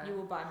 Yeah. You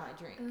will buy my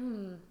drink.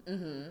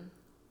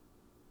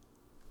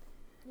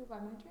 You'll buy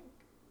my drink.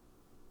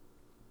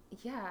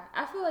 Yeah,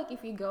 I feel like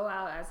if you go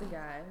out as a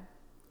guy,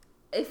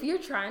 if you're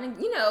trying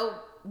to,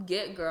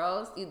 get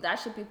girls, that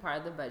should be part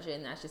of the budget,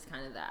 and that's just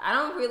kind of that. I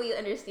don't really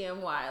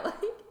understand why,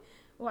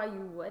 why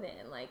you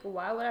wouldn't. Like,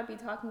 why would I be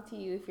talking to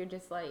you if you're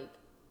just like,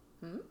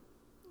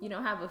 you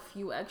don't have a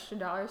few extra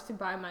dollars to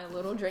buy my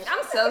little drink?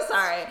 I'm so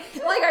sorry.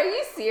 Like, are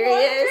you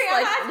serious?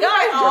 Like, y'all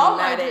are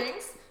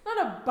dramatic. Not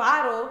a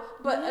bottle,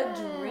 but a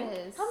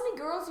drink. How many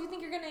girls do you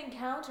think you're gonna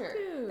encounter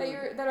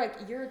that are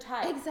like your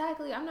type?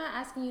 Exactly. I'm not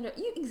asking you to.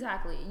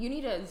 Exactly. You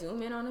need to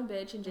zoom in on a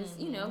bitch and just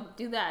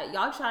do that.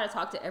 Y'all try to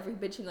talk to every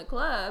bitch in the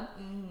club,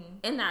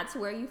 and that's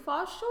where you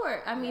fall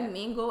short. I mean,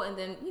 mingle and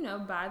then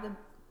buy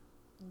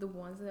the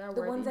ones that are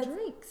worth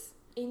drinks.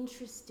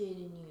 interested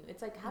in you.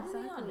 It's like, how do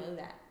they not know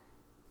that?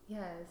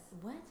 Yes.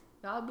 What?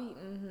 Y'all be,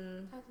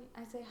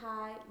 I say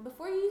hi.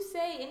 Before you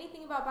say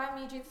anything about buying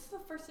me a drink, this is the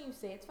first thing you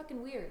say. It's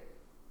fucking weird.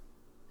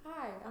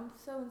 Hi, I'm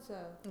so-and-so.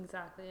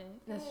 Exactly.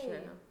 That's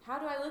true. How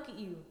do I look at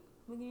you?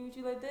 Looking at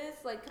you like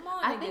this? Like, come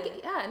on, I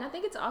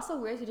think it's also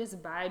weird to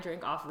just buy a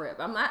drink off rip.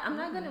 I'm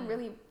not gonna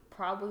really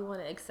probably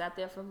want to accept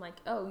it from like,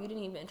 oh, you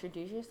didn't even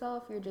introduce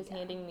yourself. You're just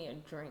handing me a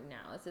drink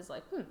now. It's just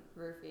like,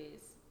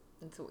 roofies.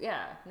 And so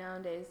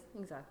nowadays,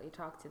 exactly.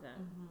 Talk to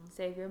them.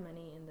 Save your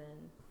money and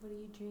then. What are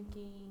you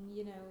drinking?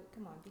 You know,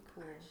 come on, be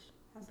cool.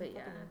 Have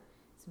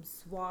some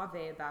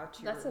suave about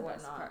you. That's the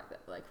best part.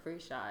 Like free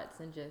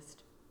shots and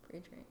just free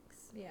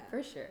drinks. Yeah,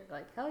 for sure.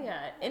 Like hell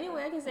yeah.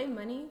 Anyway, I can save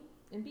money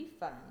and be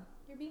fun.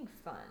 You're being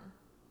fun.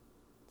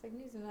 It's like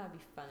news doesn't have to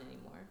be fun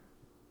anymore.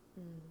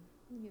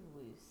 You get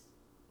loose.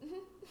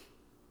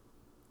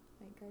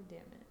 Like, god damn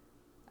it.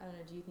 I don't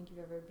know. Do you think you've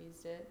ever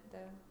abused it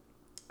though?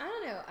 I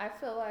don't know. I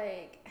feel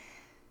like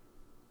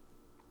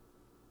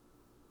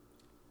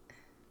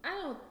I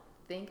don't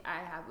think I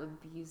have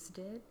abused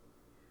it.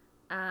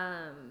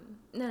 No.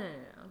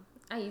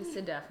 I used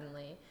to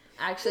definitely.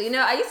 Actually,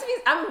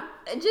 I'm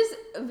just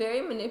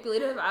very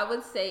manipulative, I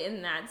would say,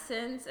 in that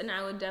sense. And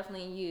I would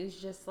definitely use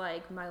just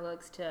like my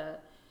looks to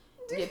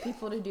get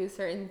people to do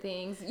certain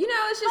things. You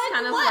know, it's just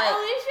kind of what, like,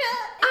 Alicia?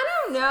 I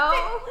don't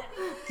know.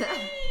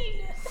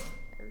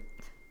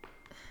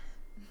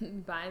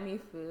 Buy me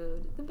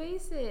food. The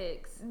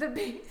basics.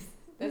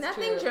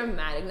 Nothing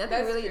dramatic.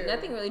 Nothing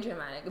really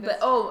dramatic.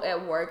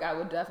 At work I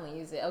would definitely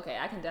use it. Okay,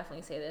 I can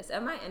definitely say this.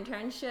 At my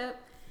internship,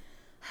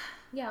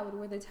 I would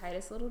wear the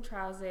tightest little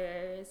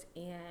trousers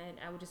and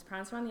I would just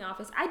prance around the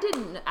office. I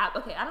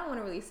don't want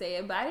to really say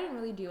it, but I didn't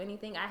really do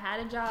anything. I had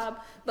a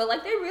job, but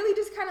like they really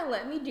just kind of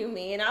let me do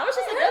me, and I was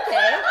just like,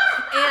 okay.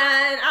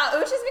 And it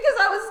was just because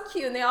I was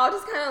cute and they all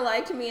just kind of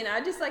liked me, and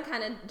I just like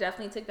kind of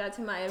definitely took that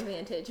to my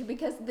advantage,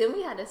 because then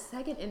we had a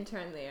second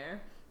intern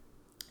there.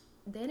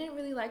 They didn't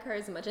really like her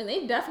as much, and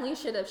they definitely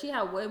should have. She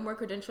had way more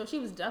credentials. She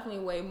was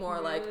definitely way more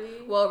like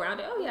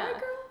well-rounded. Oh yeah.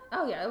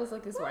 Oh yeah, it was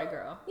like this white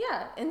girl.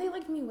 Yeah, and they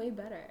liked me way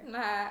better.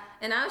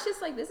 And I was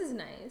just like, this is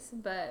nice,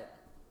 but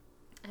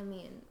I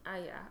mean,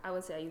 I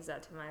would say I used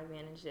that to my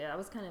advantage. Yeah, I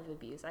was kind of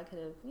abused. I could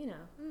have,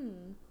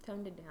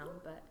 toned it down,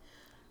 but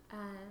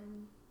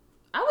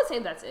I would say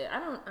that's it.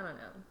 I don't know.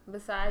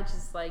 Besides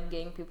just like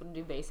getting people to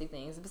do basic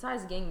things,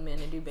 besides getting men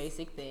to do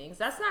basic things,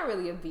 that's not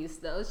really abuse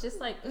though. It's just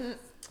like.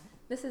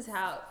 That's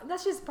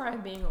just part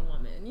of being a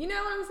woman. You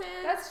know what I'm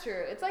saying? That's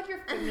true. It's like your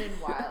feminine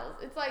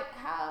wiles. It's like,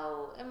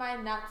 how am I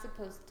not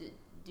supposed to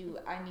do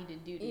what I need to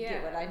do to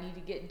get what I need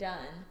to get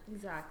done?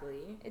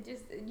 Exactly.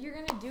 You're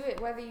going to do it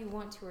whether you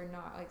want to or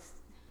not. Like, just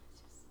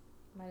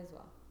might as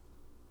well.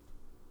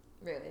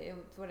 Really.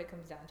 It's what it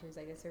comes down to is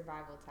like a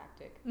survival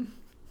tactic. I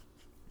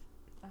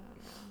don't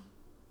know.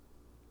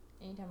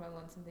 Anytime I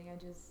want something, I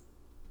just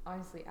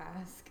honestly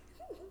ask.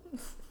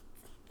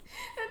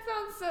 That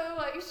sounds so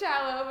like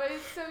shallow, but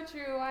it's so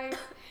true. Like,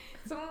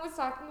 someone was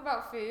talking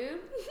about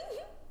food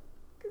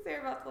because they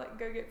were about to like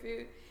go get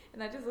food,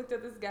 and I just looked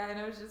at this guy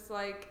and I was just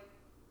like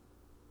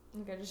I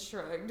just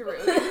shrugged really.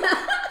 And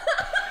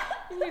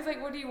he was like,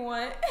 "What do you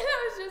want?" And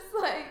I was just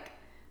like,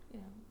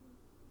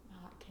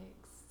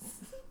 hotcakes,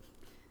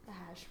 the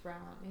hash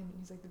brown, and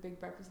he's like, "The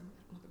big breakfast." I'm like,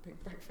 "I want the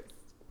big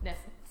breakfast."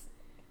 Nessence.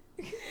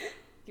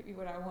 Give me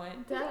what I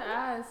want. That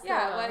ass.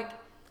 Yeah,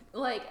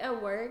 like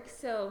at work,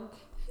 so.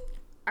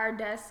 Our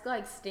desk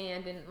like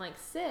stand and like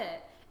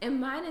sit,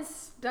 and mine is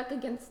stuck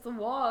against the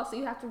wall, so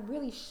you have to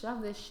really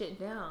shove this shit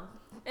down.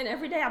 And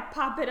every day I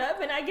pop it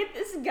up and I get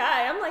this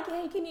guy. I'm like,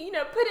 hey, can you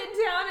put it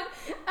down? And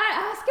I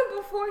ask him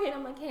beforehand.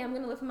 I'm like, hey, I'm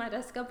gonna lift my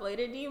desk up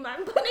later. Do you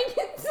mind putting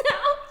it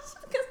down?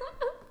 Because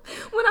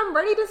when I'm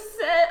ready to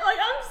sit, like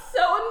I'm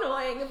so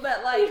annoying,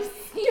 but like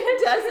he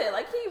does it.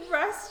 Like he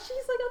rushed.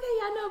 She's like, okay,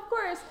 yeah, no, of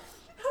course.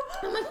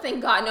 I'm like,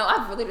 thank God, no, I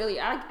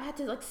had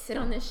to like sit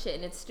on this shit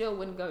and it still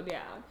wouldn't go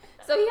down.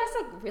 So he has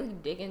to like really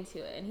dig into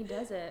it, and he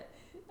does it.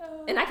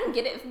 And I can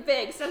get it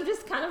fixed. I'm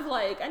just kind of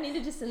like, I need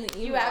to just send the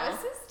email. You have a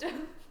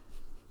system.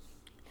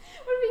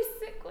 Would be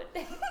sick one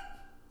day.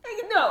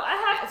 No, I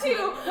have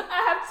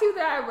two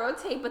that I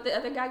rotate, but the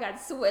other guy got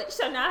switched,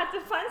 so now I have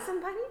to find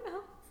somebody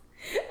else.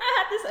 I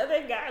have this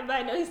other guy, but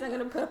I know he's not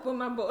gonna put up with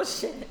my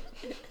bullshit.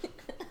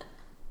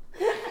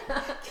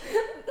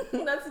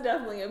 That's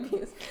definitely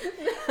abuse.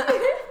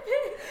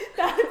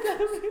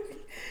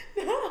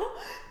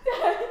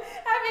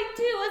 Having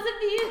two was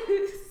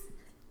abuse.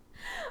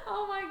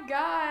 Oh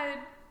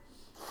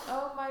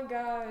my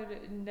god.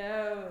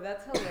 No,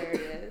 that's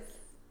hilarious.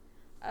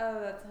 Oh,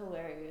 that's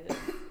hilarious.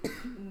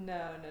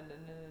 No.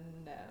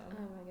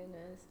 Oh my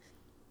goodness.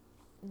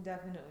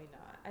 Definitely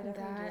not. I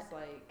definitely just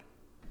like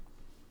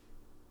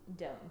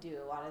don't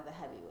do a lot of the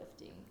heavy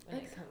lifting when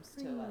it comes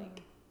to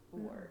like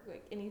work.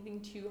 Like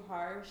anything too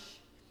harsh,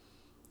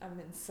 I'm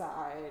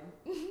inside.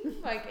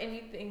 Like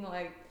anything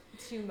like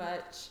too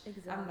much,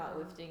 I'm not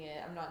lifting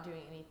it. I'm not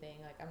doing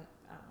anything. Like I'm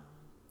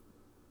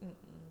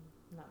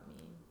not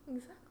me.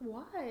 Exactly.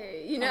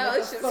 Why? You know, like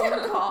it's just a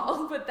phone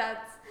call, but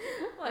that's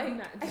like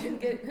I can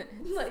get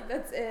like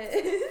that's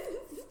it.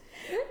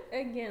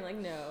 Again, like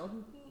no.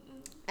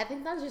 I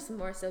think that's just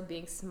more so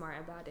being smart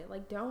about it.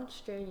 Like, don't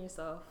strain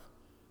yourself.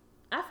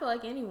 I feel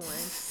like anyone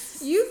use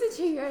it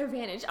to your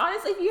advantage.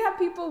 Honestly, if you have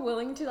people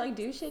willing to like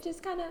do shit,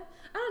 just kind of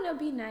I don't know,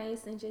 be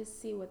nice and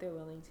just see what they're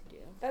willing to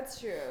do. That's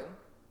true.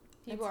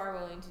 People are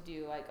willing to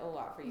do like a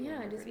lot for you.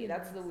 Yeah, just be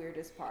that's nice. The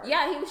weirdest part.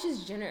 Yeah, he was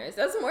just generous.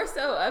 That's more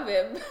so of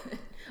it.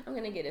 I'm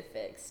gonna get it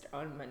fixed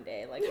on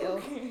Monday. Like it'll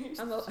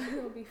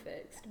be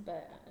fixed.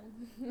 But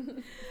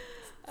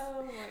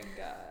oh my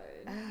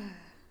god.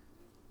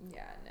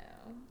 Yeah,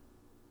 no.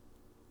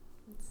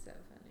 It's so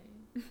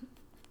funny.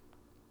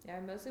 Yeah, I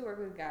mostly work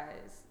with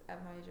guys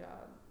at my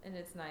job, and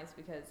it's nice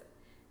because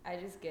I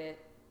just get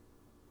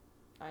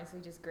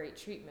honestly just great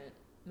treatment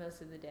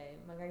most of the day.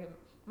 Like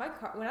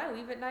when I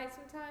leave at night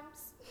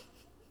sometimes,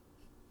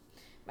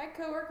 my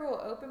coworker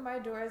will open my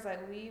door as I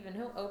leave, and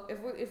he'll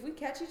if we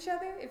catch each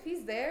other, if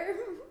he's there,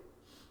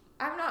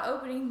 I'm not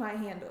opening my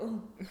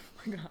handle. Oh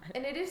my god!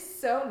 And it is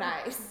so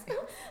nice.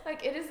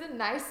 Like it is the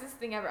nicest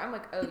thing ever. I'm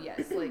like, oh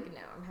yes, like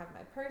now I'm having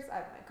my purse, I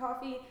have my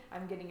coffee,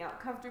 I'm getting out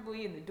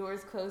comfortably, and the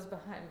door's closed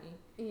behind me.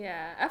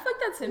 Yeah, I feel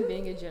like that's him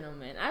being a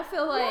gentleman. I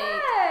feel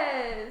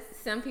like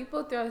some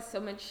people throw so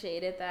much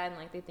shade at that and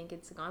like they think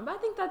it's gone, but I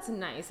think that's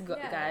nice.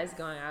 Guys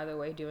going out of their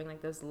way doing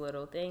like those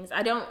little things.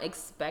 I don't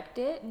expect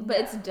it, but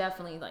it's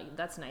definitely like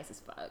that's nice as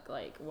fuck.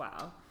 Like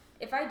wow.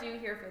 If I do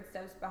hear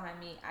footsteps behind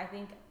me, I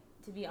think,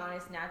 to be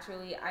honest,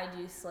 naturally, I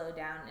do slow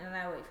down and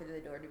I wait for the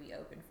door to be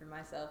open for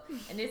myself.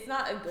 And it's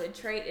not a good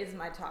trait, it's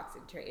my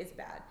toxic trait. It's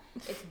bad.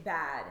 It's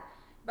bad.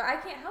 But I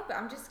can't help it.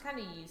 I'm just kind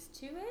of used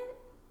to it.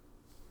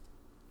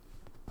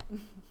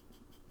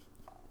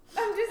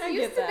 I'm just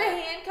used to the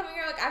hand coming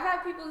around. Like, I've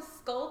had people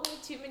scold me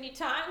too many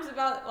times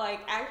about, like,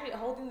 actually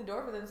holding the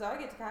door for them, so I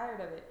get tired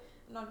of it.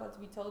 I'm not about to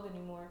be told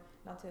anymore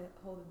not to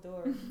hold the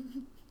door.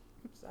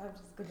 So I'm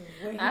just gonna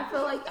wait. I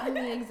feel like I'm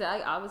the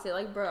exact opposite.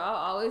 Like, bro, I'll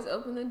always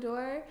open the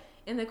door,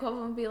 and the couple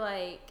will be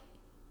like,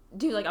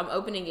 dude, like, I'm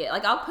opening it.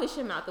 Like, I'll push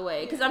him out the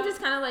way, because I'm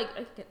just kind of like,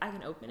 I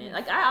can open it.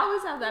 Like, I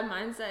always have that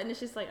mindset, and it's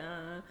just like,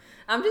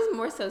 I'm just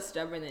more so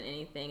stubborn than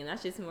anything, and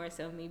that's just more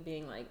so me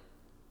being like,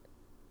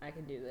 I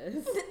can do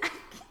this.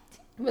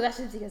 But that's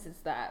just because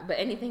it's that. But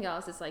anything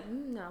else, it's like,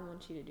 no, I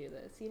want you to do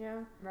this, you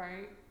know?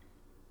 Right.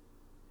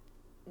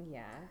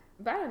 Yeah.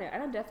 But I don't know. I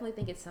don't definitely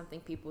think it's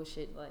something people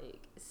should,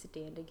 like,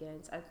 stand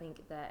against. I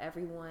think that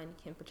everyone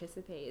can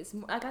participate. It's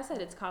more, like I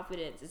said, it's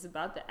confidence. It's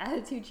about the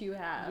attitude you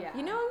have. Yeah.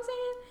 You know what I'm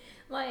saying?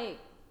 Like,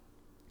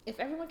 if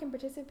everyone can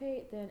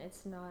participate, then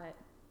it's not,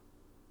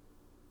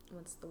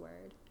 what's the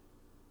word?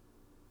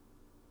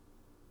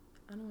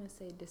 I don't want to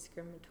say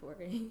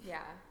discriminatory.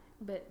 Yeah.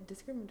 But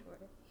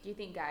discriminatory. Do you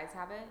think guys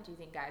have it? Do you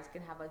think guys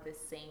can have like the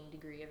same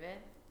degree of it?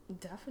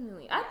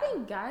 Definitely. Yeah. I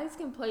think guys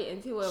can play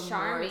into a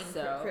charming more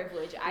so.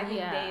 Privilege. I think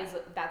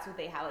that's what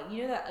they have. Like,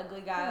 you know that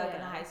ugly guy like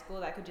in high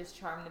school that could just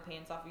charm the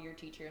pants off of your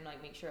teacher and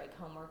like make sure like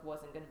homework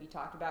wasn't going to be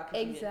talked about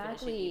because you didn't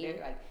finish it either.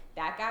 Like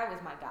that guy was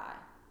my guy.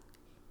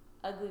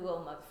 Ugly little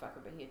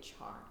motherfucker, but he had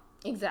charm.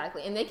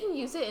 Exactly. And they can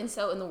use it in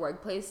the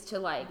workplace to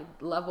like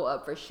level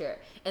up for sure.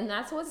 And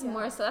that's what's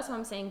more so that's what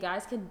I'm saying.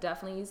 Guys can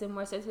definitely use it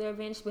more so to their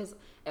advantage because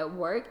at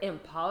work in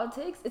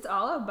politics, it's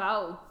all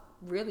about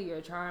really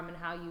your charm and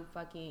how you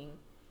fucking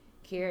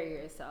carry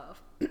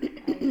yourself. I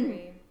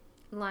agree.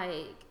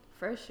 Like,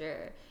 for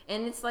sure.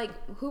 And it's like,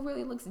 who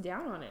really looks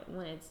down on it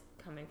when it's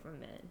coming from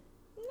men?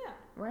 No.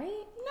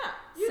 Right? No.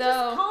 You're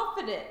just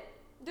confident.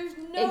 There's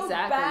no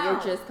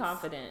bounds. You're just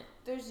confident.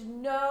 There's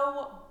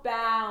no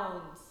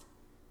bounds.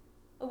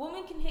 A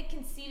woman can hit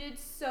conceited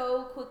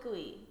so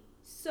quickly.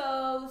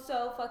 So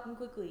fucking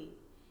quickly.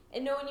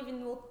 And no one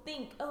even will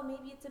think, oh,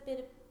 maybe it's a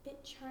bit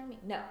charming.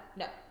 No.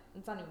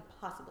 It's not even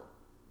possible.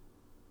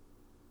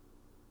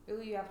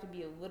 Really, you have to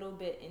be a little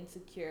bit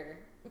insecure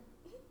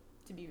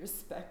to be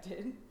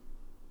respected.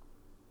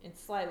 And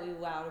slightly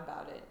loud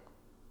about it.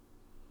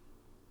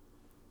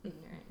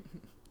 Ignorant.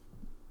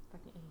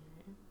 Fucking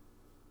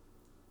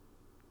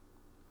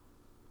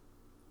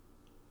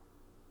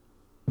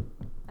ignorant.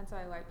 That's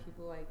why I like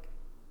people like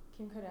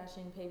Kim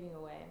Kardashian paving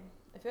a way.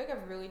 I feel like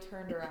I've really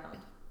turned around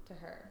to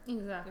her.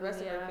 Exactly. The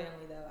rest of her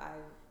family, though,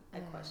 I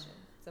question.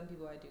 Some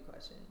people I do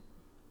question.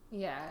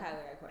 Yeah.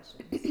 Kylie, I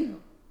question.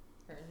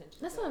 So her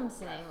intentions. That's what I'm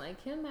saying.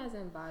 Like, Kim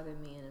hasn't bothered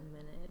me in a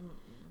minute.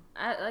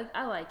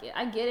 I like it.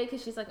 I get it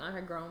because she's like on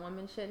her grown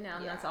woman shit now,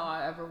 and that's all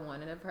I ever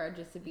wanted of her,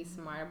 just to be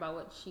smart about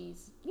what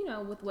she's,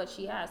 with what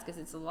she has, because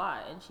it's a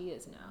lot, and she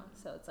is now.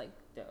 So it's like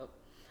dope.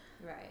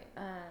 Right.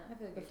 I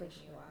feel like it took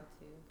me a while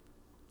too.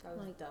 I was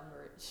like dumb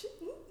rich.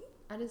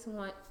 I just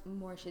want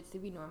more shits to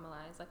be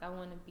normalized. Like, I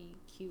want to be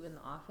cute in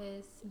the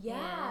office.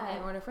 Yeah. And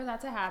in order for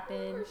that to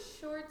happen. Or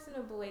shorts and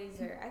a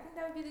blazer. I think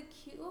that would be the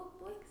cute little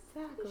boy.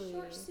 Exactly. The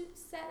short suit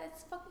set.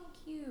 That's fucking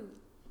cute.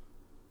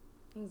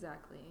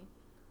 Exactly.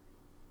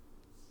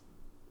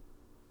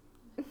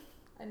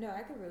 I know.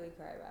 I could really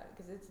cry about it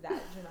because it's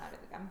that dramatic.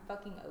 I'm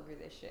fucking over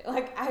this shit.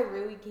 Like, I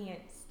really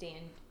can't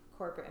stand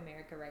corporate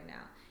America right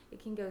now.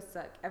 It can go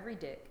suck every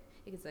dick.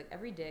 It gets like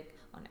every dick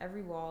on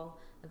every wall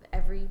of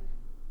every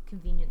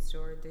convenience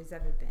store there's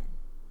ever been.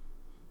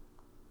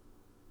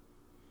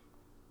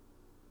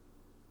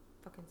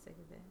 Fucking sick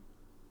of it.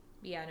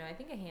 But yeah, no, I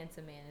think a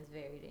handsome man is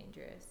very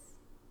dangerous.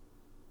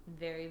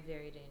 Very,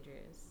 very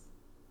dangerous.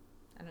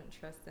 I don't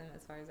trust them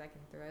as far as I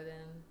can throw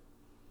them.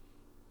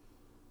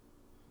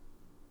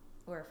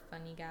 Or a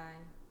funny guy.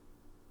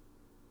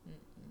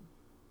 Mm-mm.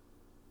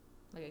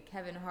 Like a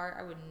Kevin Hart,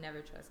 I would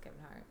never trust Kevin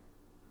Hart.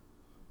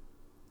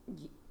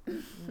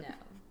 No.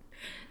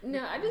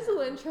 No, I just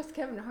wouldn't trust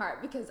Kevin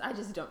Hart because I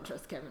just don't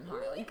trust Kevin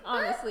Hart. Like,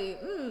 honestly,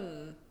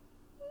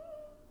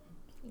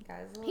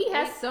 he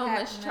has so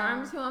much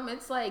charm to him.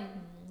 It's like,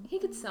 he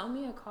could sell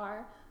me a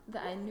car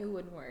that I knew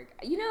would work.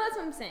 You know, that's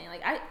what I'm saying.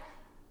 Like,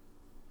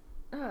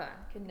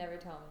 could never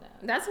tell him no.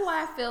 That's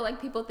why I feel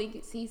like people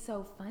think he's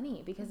so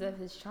funny because of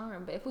his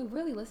charm. But if we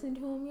really listen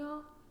to him,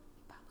 y'all,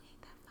 he probably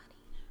ain't that funny.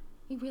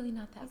 He really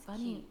not that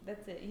funny. Cute.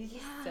 That's it. He's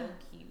just so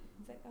cute.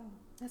 He's like, oh,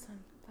 that's fine.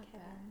 Fuck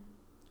that.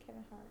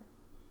 Kevin Hart.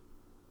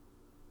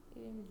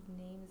 Even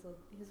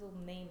his little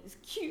name is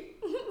cute.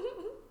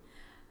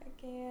 I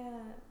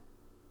can't.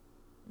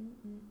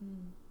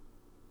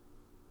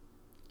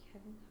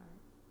 Kevin Hart.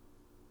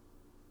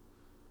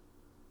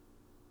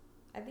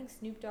 I think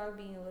Snoop Dogg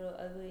being a little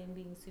ugly and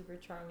being super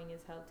charming has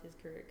helped his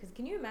career. Because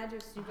can you imagine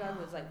if Snoop Dogg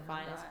was like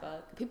fine as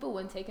fuck? People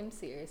wouldn't take him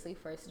seriously,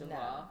 first of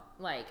all.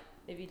 Like,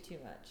 it'd be too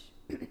much.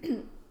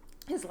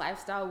 His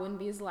lifestyle wouldn't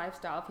be his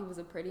lifestyle if he was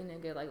a pretty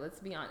nigga. Like, let's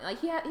be honest. Like,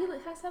 he has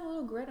to have a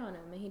little grit on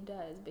him, and he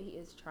does. But he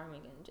is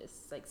charming and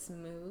just, like,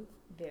 smooth.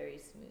 Very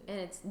smooth. And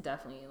it's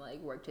definitely,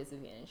 like, worked his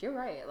advantage. You're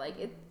right. Like,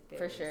 it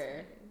for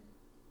sure. Smooth.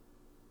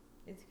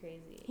 It's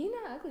crazy. He's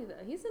not ugly,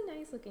 though. He's a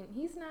nice looking.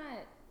 He's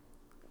not...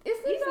 He's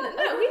nice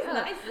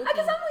looking.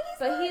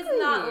 But he's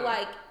not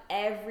like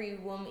every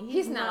woman.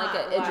 He's not like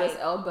an Idris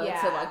Elba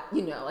to like,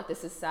 you know, like the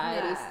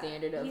society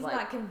standard of he's like.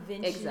 He's not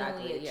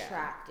conventionally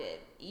attractive.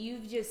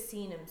 You've just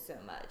seen him so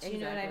much. You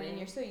know what I mean?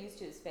 You're so used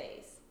to his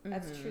face.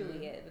 That's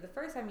truly it. But the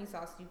first time you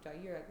saw Snoop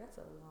Dogg, you're like, that's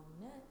a long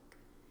neck.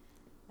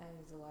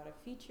 There's a lot of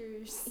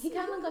features. He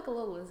kind of looked like a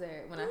little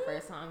lizard when I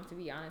first saw him, to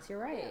be honest. You're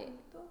right. Yeah,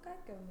 little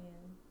gecko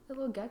man. The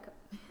little gecko.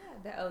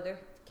 Yeah, they're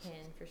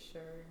kin for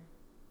sure.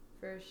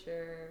 For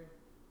sure.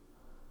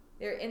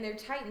 They're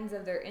titans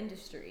of their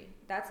industry.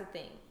 That's the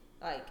thing.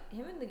 Like,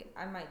 him and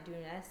I might do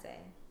an essay.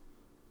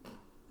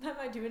 I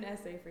might do an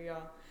essay for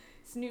y'all.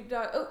 Snoop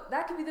Dogg. Oh,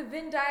 that could be the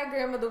Venn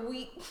diagram of the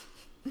week.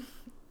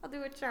 I'll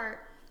do a chart.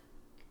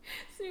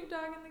 Snoop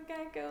Dogg and the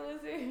gecko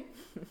lizard.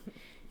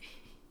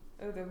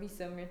 Oh, there'll be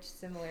so much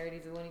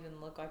similarities it won't even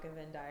look like a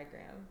Venn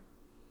diagram.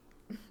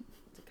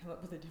 To come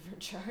up with a different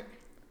chart.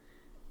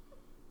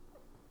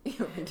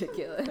 You're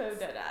ridiculous. So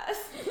dead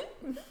ass.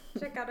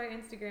 Check out our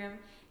Instagram,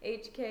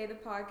 HK the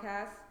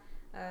podcast.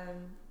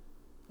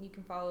 You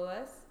can follow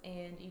us,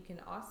 and you can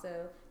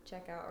also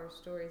check out our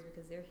stories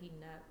because they're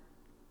heating up.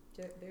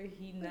 They're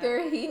heating up.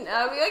 They're heating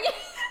up.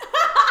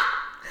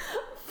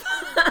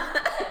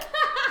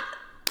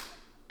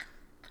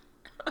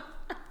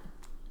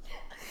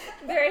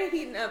 They're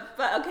heating up,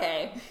 but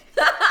okay.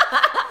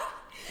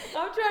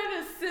 I'm trying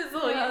to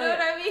sizzle, you know what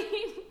I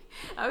mean?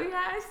 Oh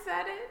yeah, I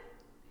said it.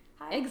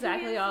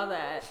 Exactly all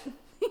that.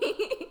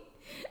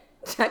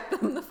 Check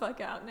them the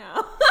fuck out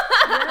now.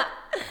 Yeah.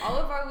 All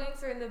of our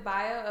links are in the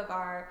bio of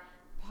our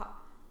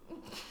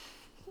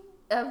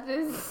of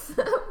this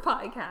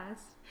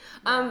podcast.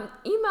 Yeah.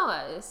 Email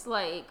us.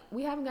 Like,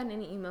 we haven't gotten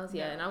any emails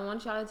yet, and I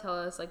want y'all to tell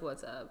us like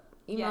what's up.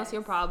 Email us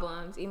your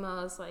problems. Email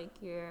us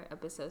like your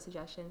episode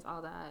suggestions,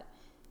 all that.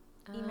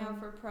 Email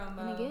for promo.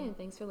 And again,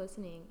 thanks for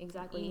listening.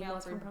 Exactly. Email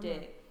for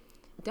dick.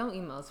 Don't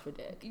email us for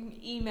dick.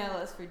 Email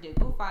us for dick.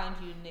 We'll find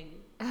you, nigga.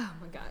 Oh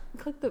my god.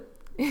 Click the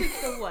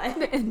what?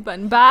 The end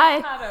button. Bye.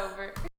 Not over.